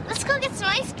 Let's go get some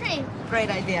ice cream. Great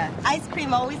idea. Ice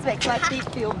cream always makes my feet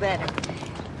feel better.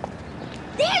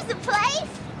 There's the place.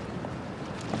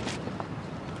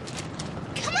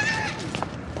 Come on.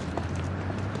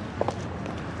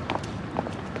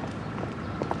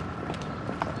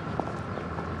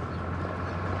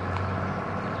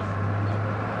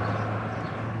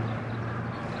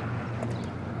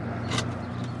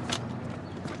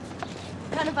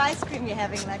 What kind of ice cream you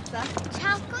having, Lexa?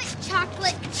 Chocolate,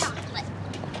 chocolate, chocolate.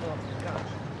 Oh, gosh.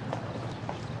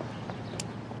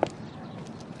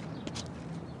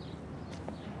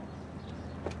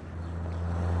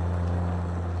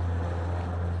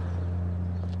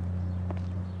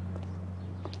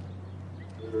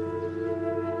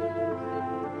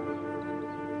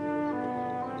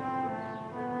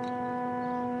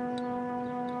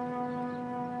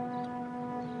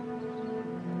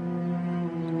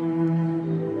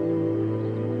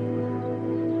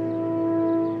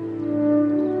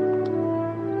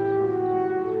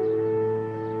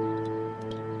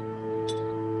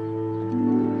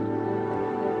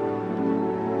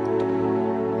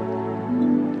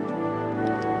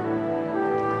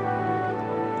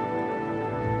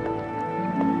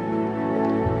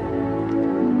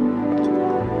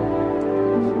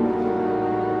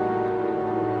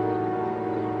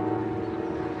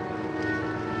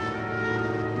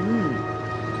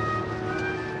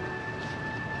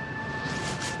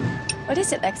 What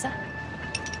is it, Lexa?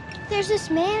 There's this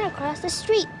man across the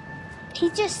street.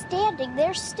 He's just standing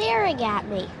there staring at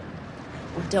me.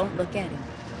 Well, don't look at him.